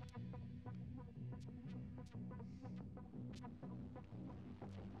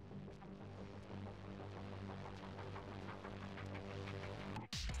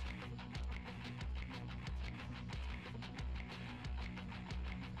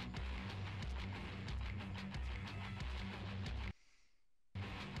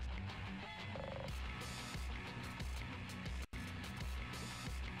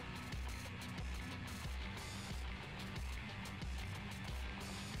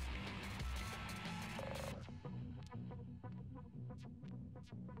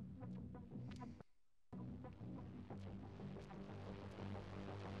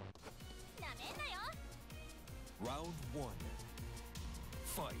なめんなよ Round one.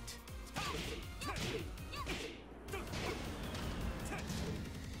 Fight.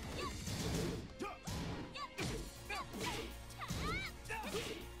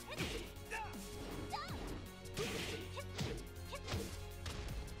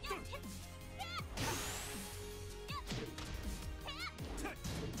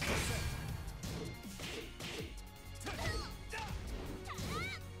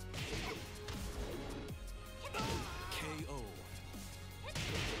 KO.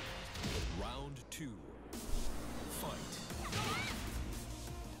 Round two. Fight.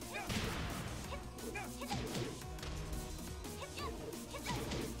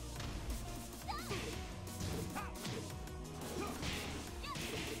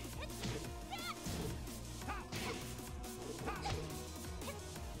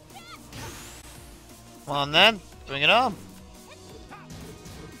 Come on then, bring it on.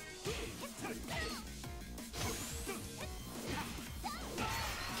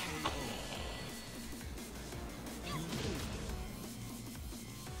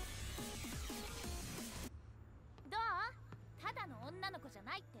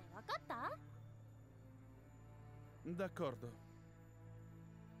 D'accordo.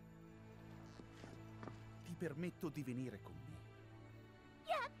 Ti permetto di venire con me.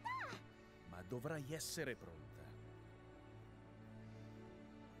 Ma dovrai essere pronta.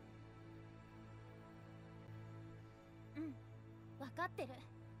 Mm, わかってる。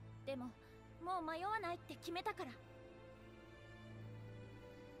でも、もう迷わないって決めたから。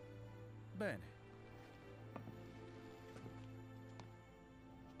Bene.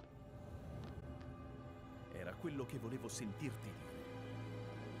 Era quello che volevo sentirti dire.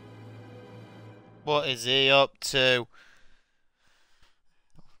 What is he up to?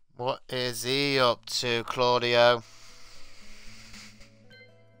 What is he up to, Claudio?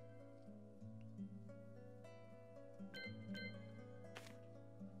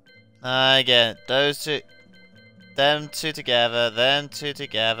 Again, those two them two together, them two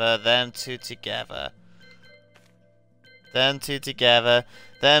together, them two together. Them two together,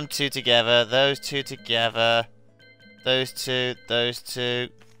 them two together, those two together. Those two, those two,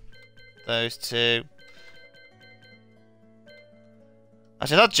 those two.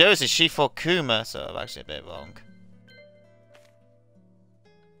 Actually, not Josie, she fought Kuma, so I'm actually a bit wrong.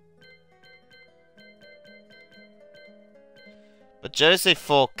 But Josie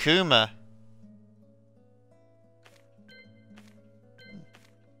fought Kuma.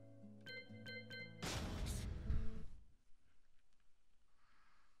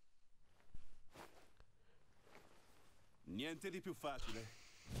 Niente di più facile.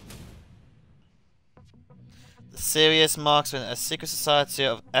 The Serious Marksman, a secret society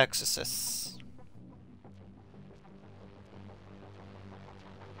of exorcists.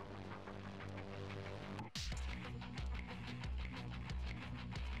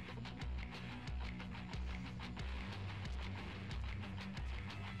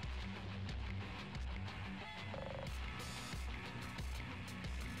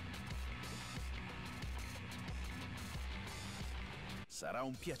 Sarà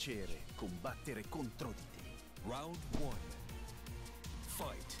un piacere combattere contro di te. Round 1.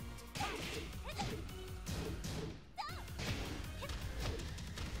 Fight.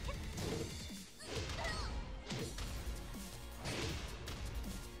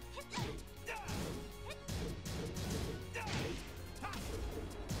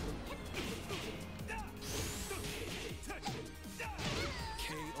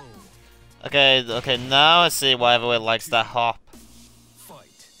 Okay, now I see why everyone likes that hop.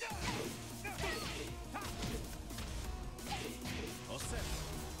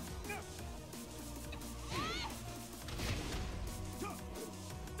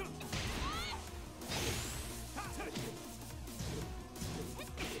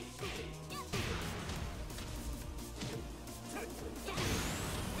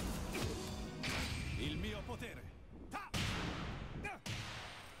 Il mio potere.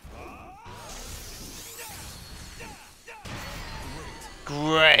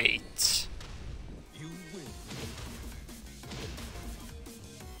 Great. You win.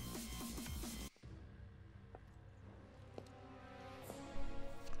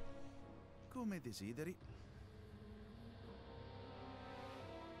 Come desideri.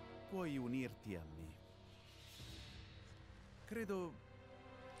 Puoi unirti a me. Credo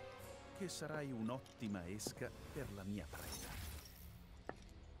che sarai un'ottima esca per la mia preda.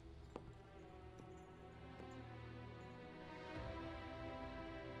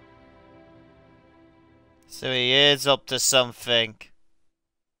 So he is up to something.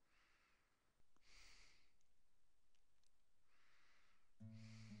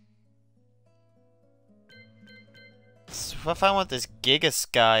 So I find what this Gigas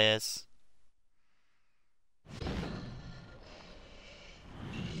guy is.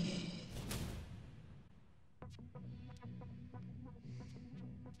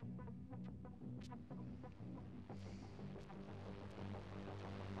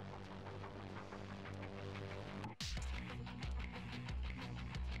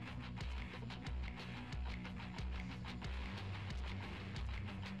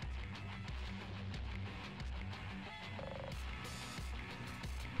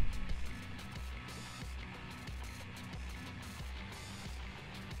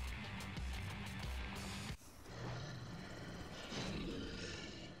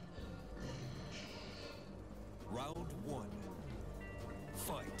 Round 1.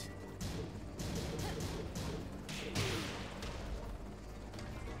 Fight.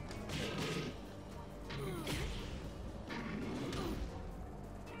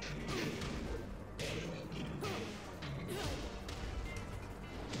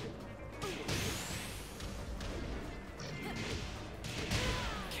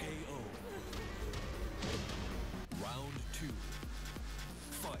 KO. Round 2.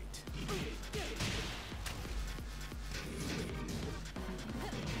 Fight.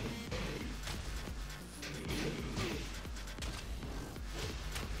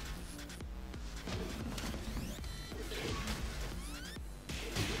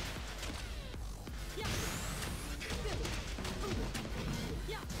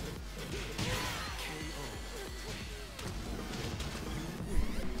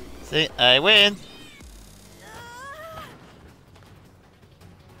 See, I win.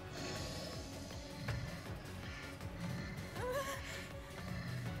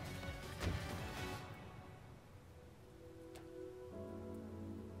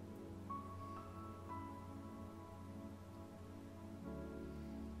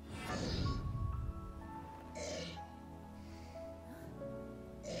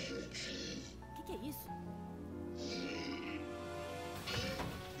 Que é isso?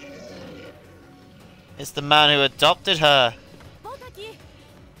 It's the man who adopted her.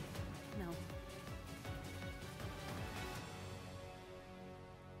 No.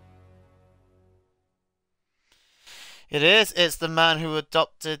 It is. It's the man who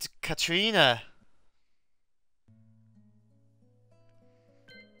adopted Katrina.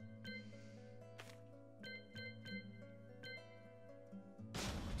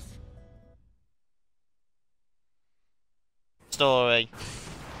 Story.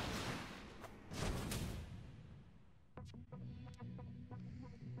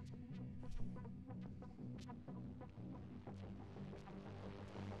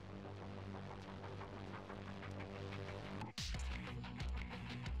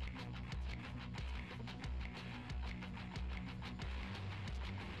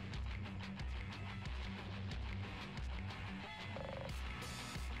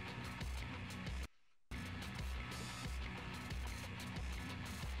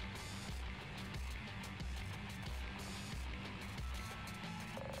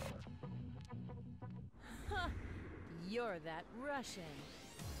 You're that Russian.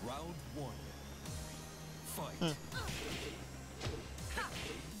 Round one. Fight.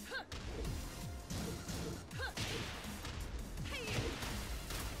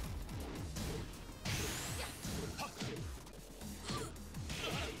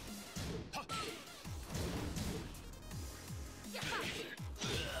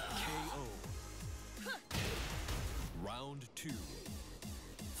 KO. Round two.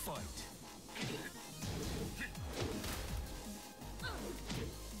 Fight.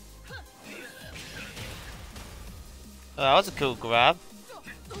 Oh, that was a cool grab.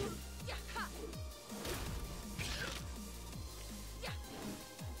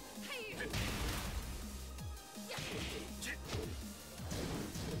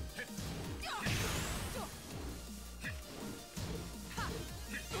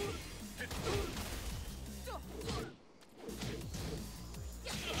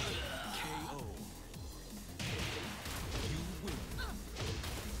 KO. You win.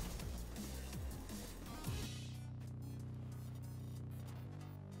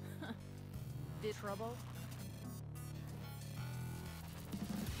 Did trouble?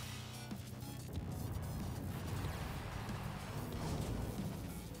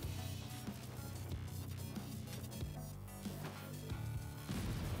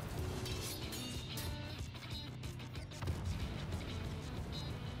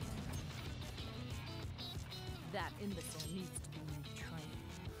 That imbecile needs to be retrained.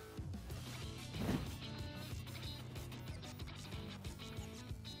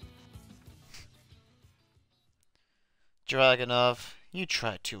 Dragonov, you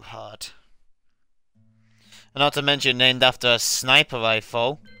tried too hard. And not to mention named after a sniper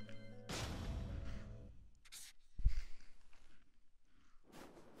rifle.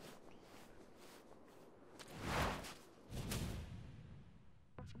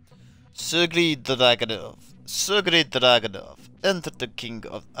 Sergei Dragonov entered the King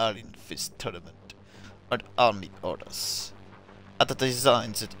of Iron Fist tournament on army orders at the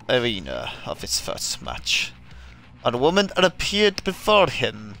designated arena of his first match. A woman appeared before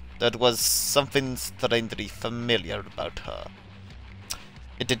him that was something strangely familiar about her.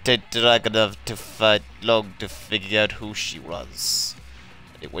 It did take Dragonov to fight long to figure out who she was,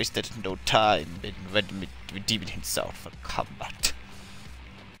 and he wasted no time in redeeming himself for combat.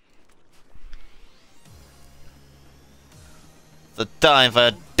 The time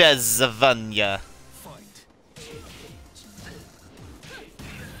for Desavania. Fight.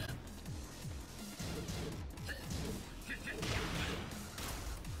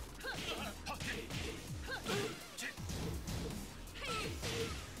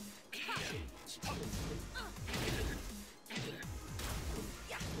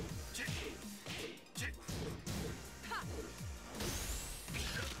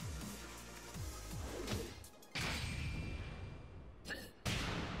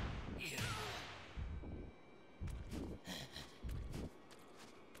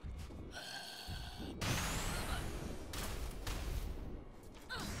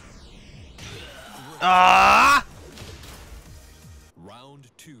 Ah! Round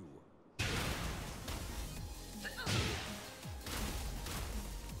two.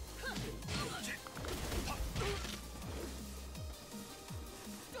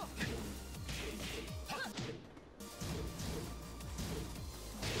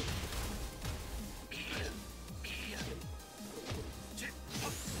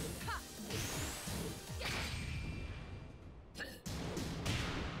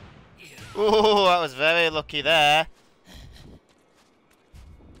 Ooh, that was very lucky there.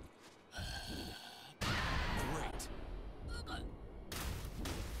 Great.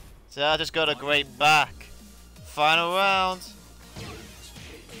 So I just got a great back. Final round.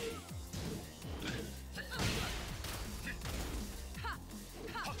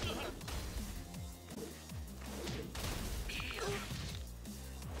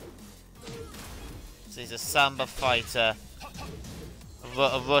 So he's a Samba fighter.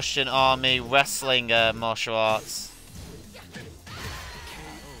 A Russian army wrestling martial arts.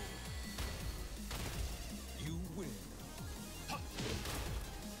 You win.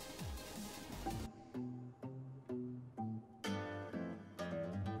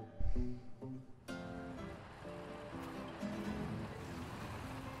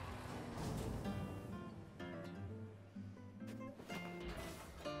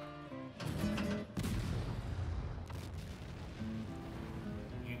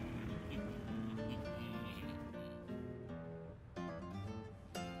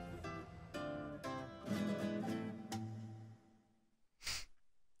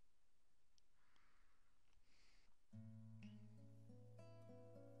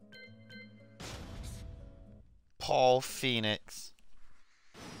 Paul Phoenix.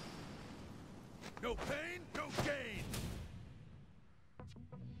 No pain, no gain.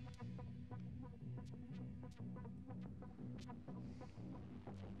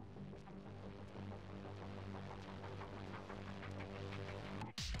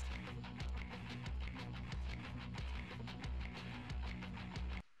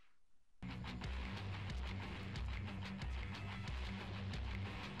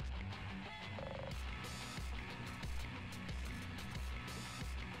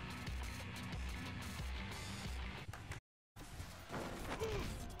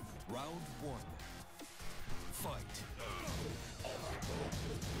 Round one. Fight.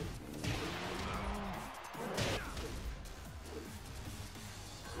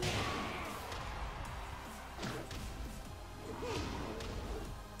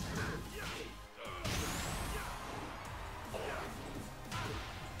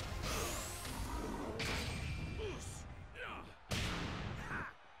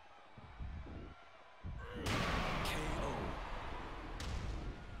 KO.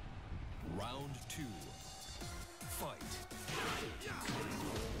 Round two. Fight.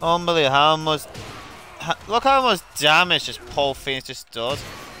 Unbelievable how much. Look how much damage this Paul Phoenix just does.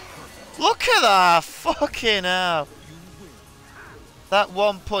 Look at that! Fucking hell! That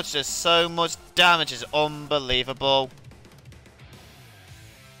one punch does so much damage, is unbelievable.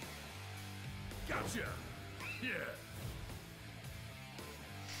 Gotcha. Yeah.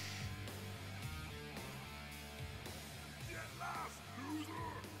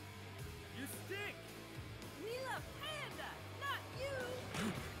 You stink! We love Panda, not you!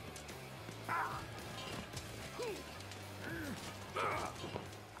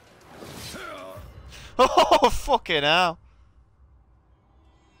 Oh, fucking hell.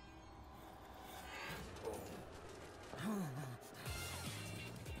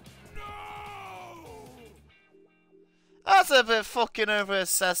 That's a bit fucking over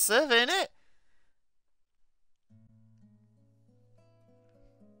excessive, ain't it?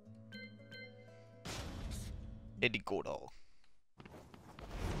 Eddie Goodall.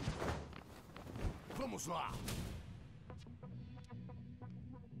 Vamos lá.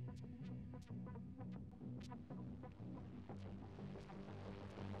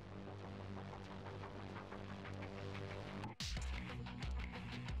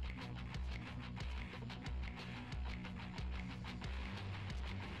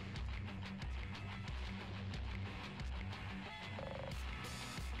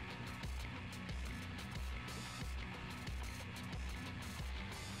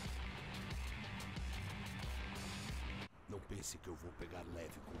 Não pense que eu vou pegar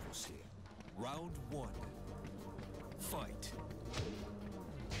leve com você. Round one. Fight.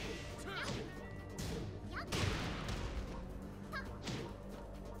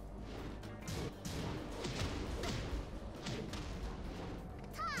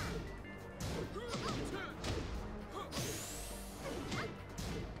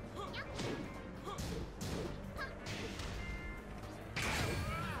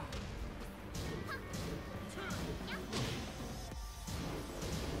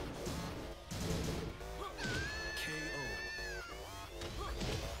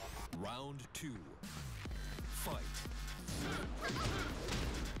 Round two. Fight.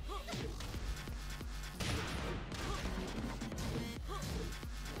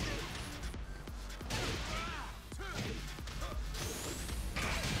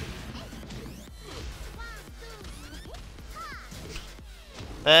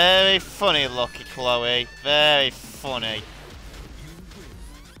 Very funny, Lucky Chloe. Very funny.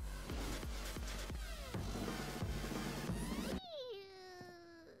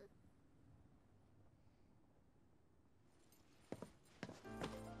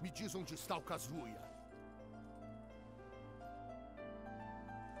 Me diz onde está o Kazuya.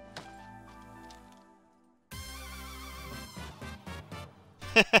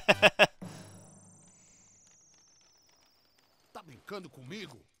 Tá brincando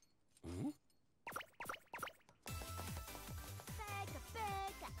comigo? Pega,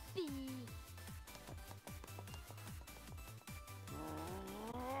 pega, pi.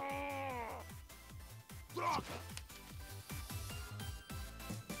 Droga!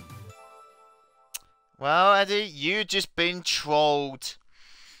 Well, Eddie, you just been trolled.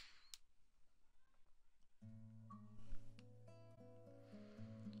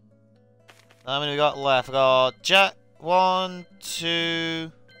 How many we got left? We got Jack. 1,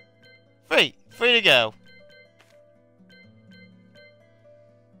 2, 3. 3 to go.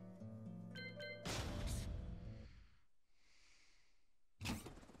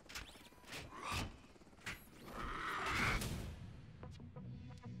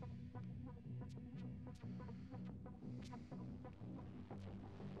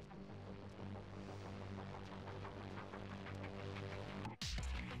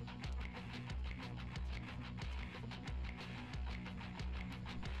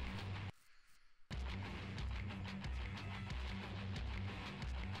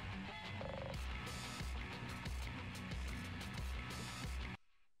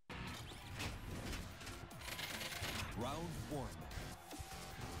 Round 1.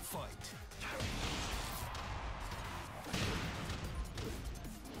 Fight.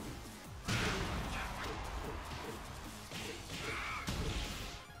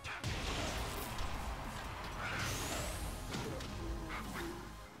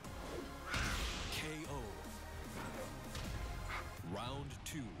 KO. Round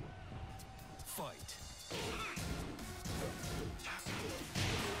 2. Fight.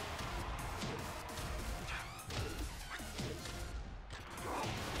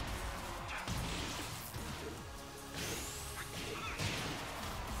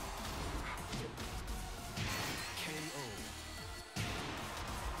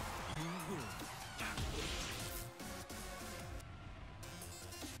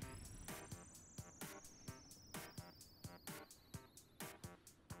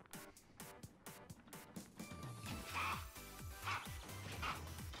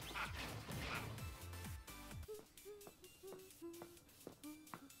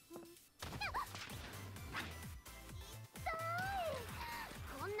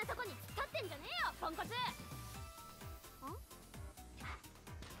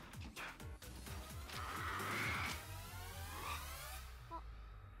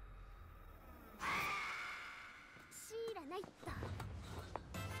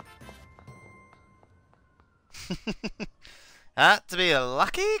 Had to be a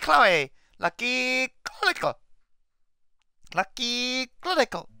lucky Chloe. Lucky Clonicle. Lucky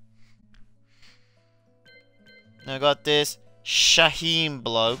Clonicle. Now I got this Shaheen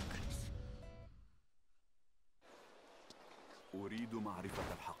bloke.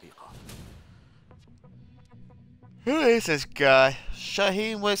 Who is this guy?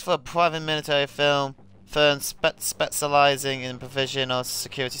 Shaheen works for a private military firm specializing in provision of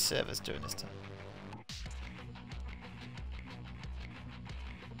security service during this time.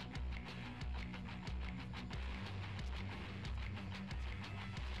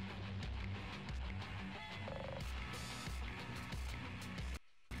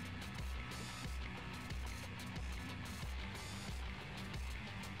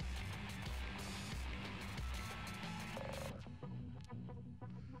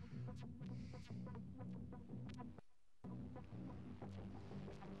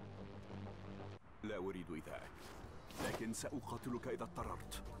 لا أريد إيذائك، لكن سأقاتلك إذا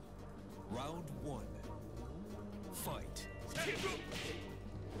اضطررت. Round 1. Fight.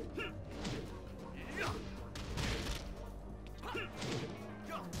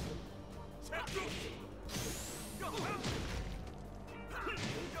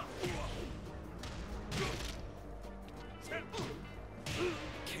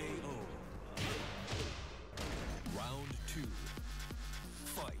 KO. Round 2.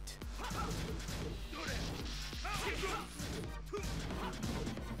 Fight.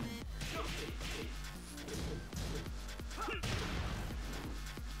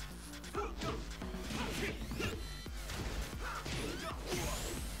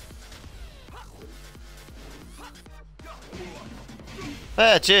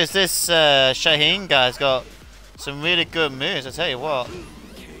 Yeah, cheers, this Shaheen guy's got some really good moves, I tell you what.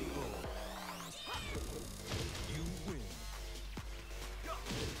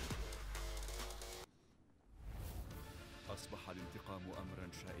 أصبح الانتقام أمرا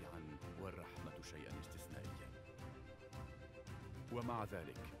شائعا والرحمة شيئا استثنائيا. ومع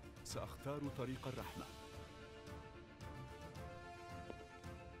ذلك سأختار طريق الرحمة.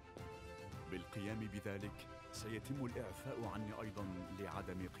 بالقيام بذلك سيتم الإعفاء عني أيضا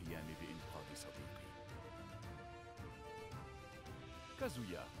لعدم قيامي بإنقاذ صديقي.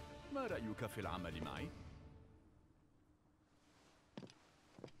 كازويا، ما رأيك في العمل معي؟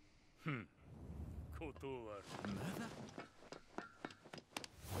 ماذا؟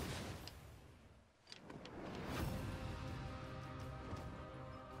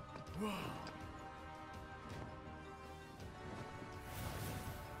 واو.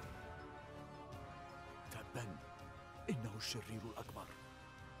 تبا، إنه الشرير الأكبر.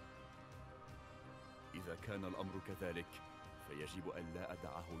 إذا كان الأمر كذلك فيجب أن لا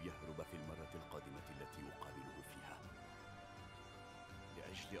أدعه يهرب في المرة القادمة التي أقابله فيها.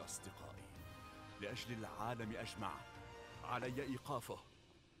 لأجل أصدقائي، لأجل العالم أجمع، علي إيقافه.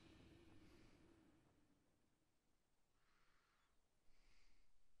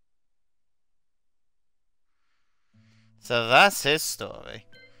 So that's his story.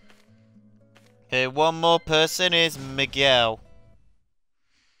 Okay, one more person is Miguel.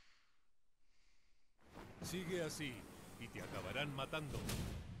 Sigue así y te acabarán matando.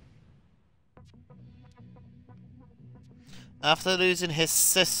 After losing his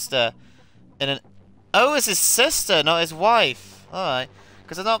sister in an... Oh, it's his sister, not his wife. Alright.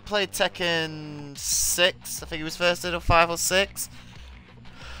 Because I've not played Tekken 6. I think it was first in 5 or 6.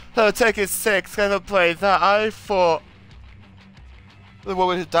 Oh, Tekken 6. I haven't played that. I thought the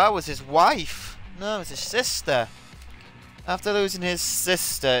woman who died was his wife. No, it's his sister. After losing his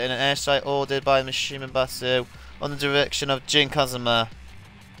sister in an airstrike ordered by Mishima Basu on the direction of Jin Kazuma,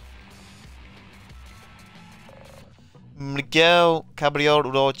 Miguel Caballero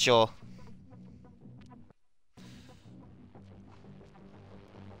Rojo.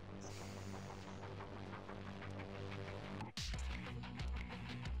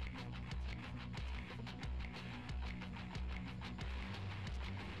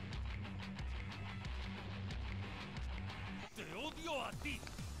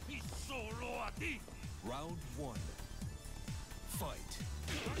 Round 1. Fight.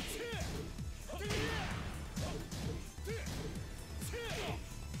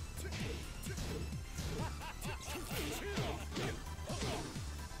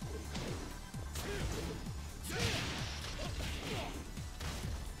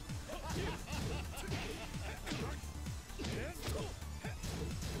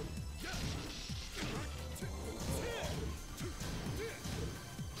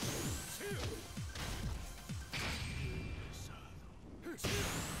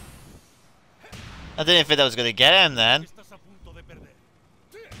 I didn't think that was going to get him then.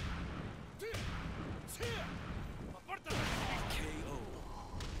 KO.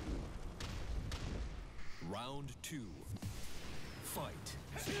 Round 2. Fight.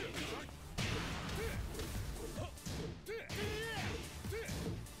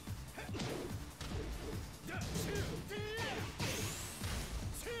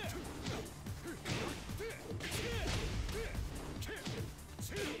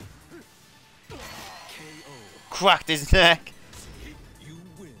 Cracked his neck. You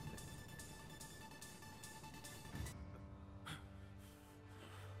win.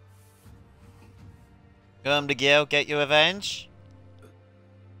 Go on, Miguel, get your revenge.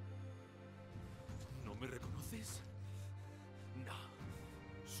 ¿No me reconoces? No.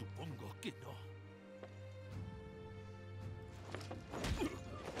 Supongo que no.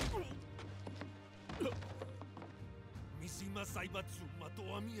 Mishima Zaibatsu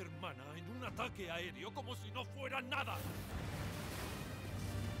mató a mi hermana en un ataque aéreo como si no fuera nada.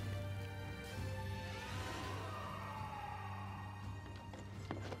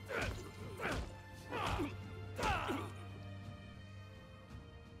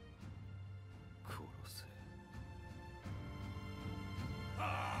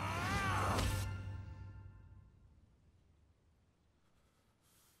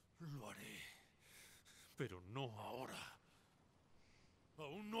 Lo haré, pero no ahora.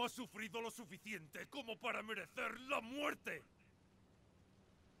 Aún no ha sufrido lo suficiente como para merecer la muerte.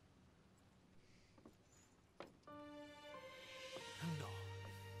 No,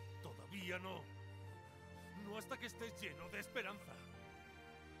 todavía no. No hasta que estés lleno de esperanza.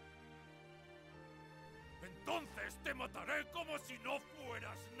 Entonces te mataré como si no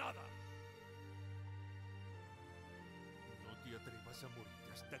fueras nada. No te atrevas a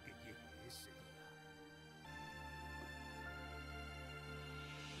morir hasta que llegue ese día.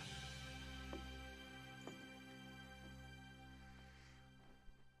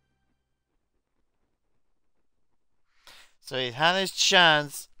 So he had his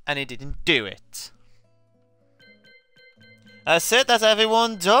chance and he didn't do it. That's it, that's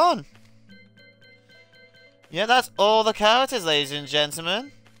everyone done. Yeah, that's all the characters, ladies and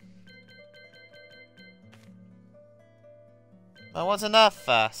gentlemen. I wasn't that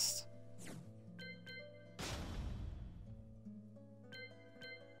fast.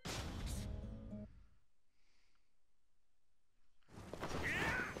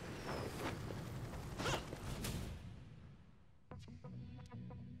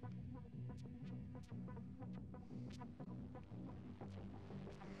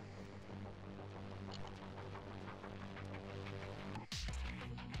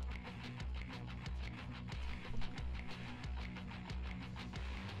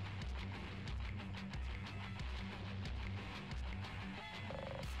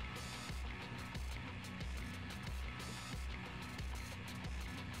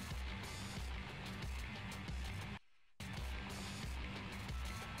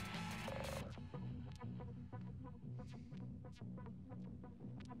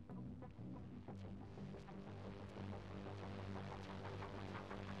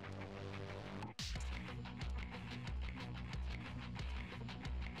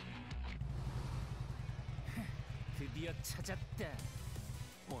 드디어 찾았다.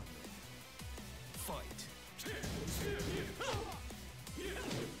 원. 파이트.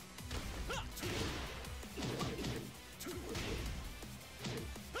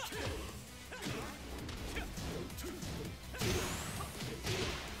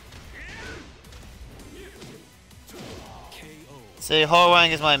 See,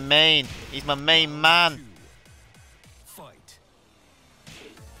 Horang is my main. He's my main man.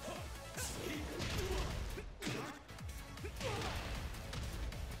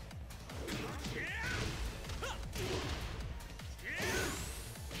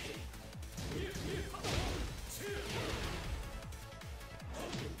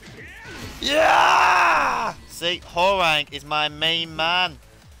 Yeah! See, Horang is my main man.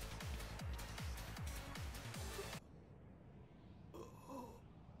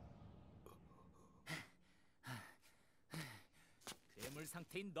 괴물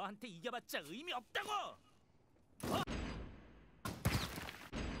상태인 너한테 이겨봤자 의미 없다고.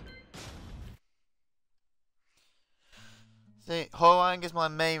 See, Horang is my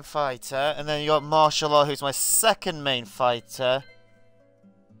main fighter, and then you got Martial Law, who's my second main fighter.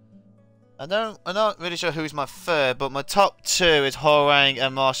 I'm not really sure who's my third, but my top two is Horang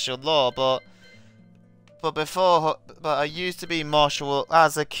and Martial Law. But I used to be Martial Law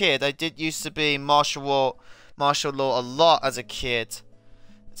as a kid. I did used to be Martial Law a lot as a kid,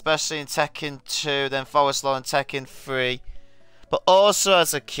 especially in Tekken 2, then Forest Law in Tekken 3. But also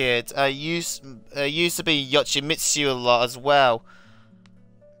as a kid, I used to be Yoshimitsu a lot as well.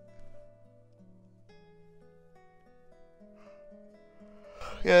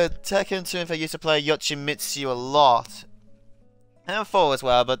 Yeah, Tekken 2, I used to play Yoshimitsu a lot. And 4 as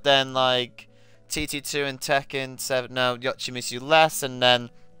well, but then like TT2 and Tekken 7, now Yoshimitsu less, and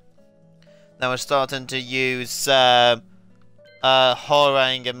then we're starting to use Horang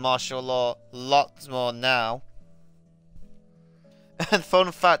and Martial Law lots more now. And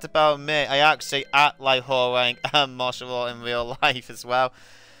fun fact about me, I actually act like Horang and Martial Law in real life as well.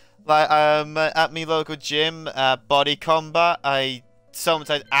 Like at my local gym, Body Combat, I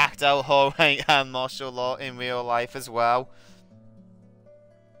sometimes act out Horang and Martial Law in real life as well.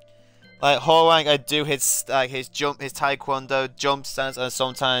 Like Horang, I do his taekwondo jump stance, and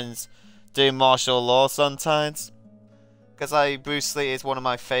sometimes do martial law sometimes. Because Bruce Lee is one of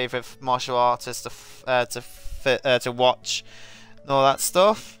my favorite martial artists to watch and all that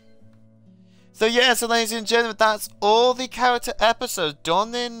stuff. So yeah, so ladies and gentlemen, that's all the character episodes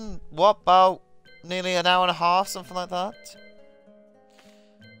done in what, about nearly an hour and a half, something like that.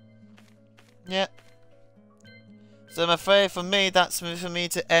 Yeah. So I'm afraid for me, that's for me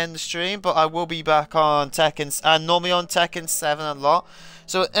to end the stream, but I will be back on Tekken, normally on Tekken 7 a lot.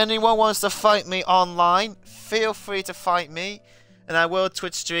 So if anyone wants to fight me online, feel free to fight me, and I will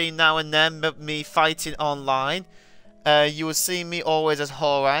Twitch stream now and then, me fighting online. You will see me always as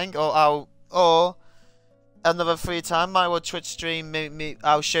Horang, or another free time I will Twitch stream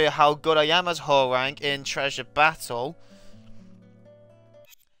I'll show you how good I am as Horang in Treasure Battle.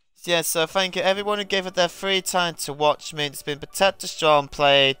 Yeah, so thank you everyone who gave it their free time to watch me. It's been Protector Strong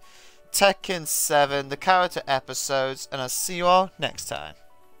played Tekken 7, the character episodes, and I'll see you all next time.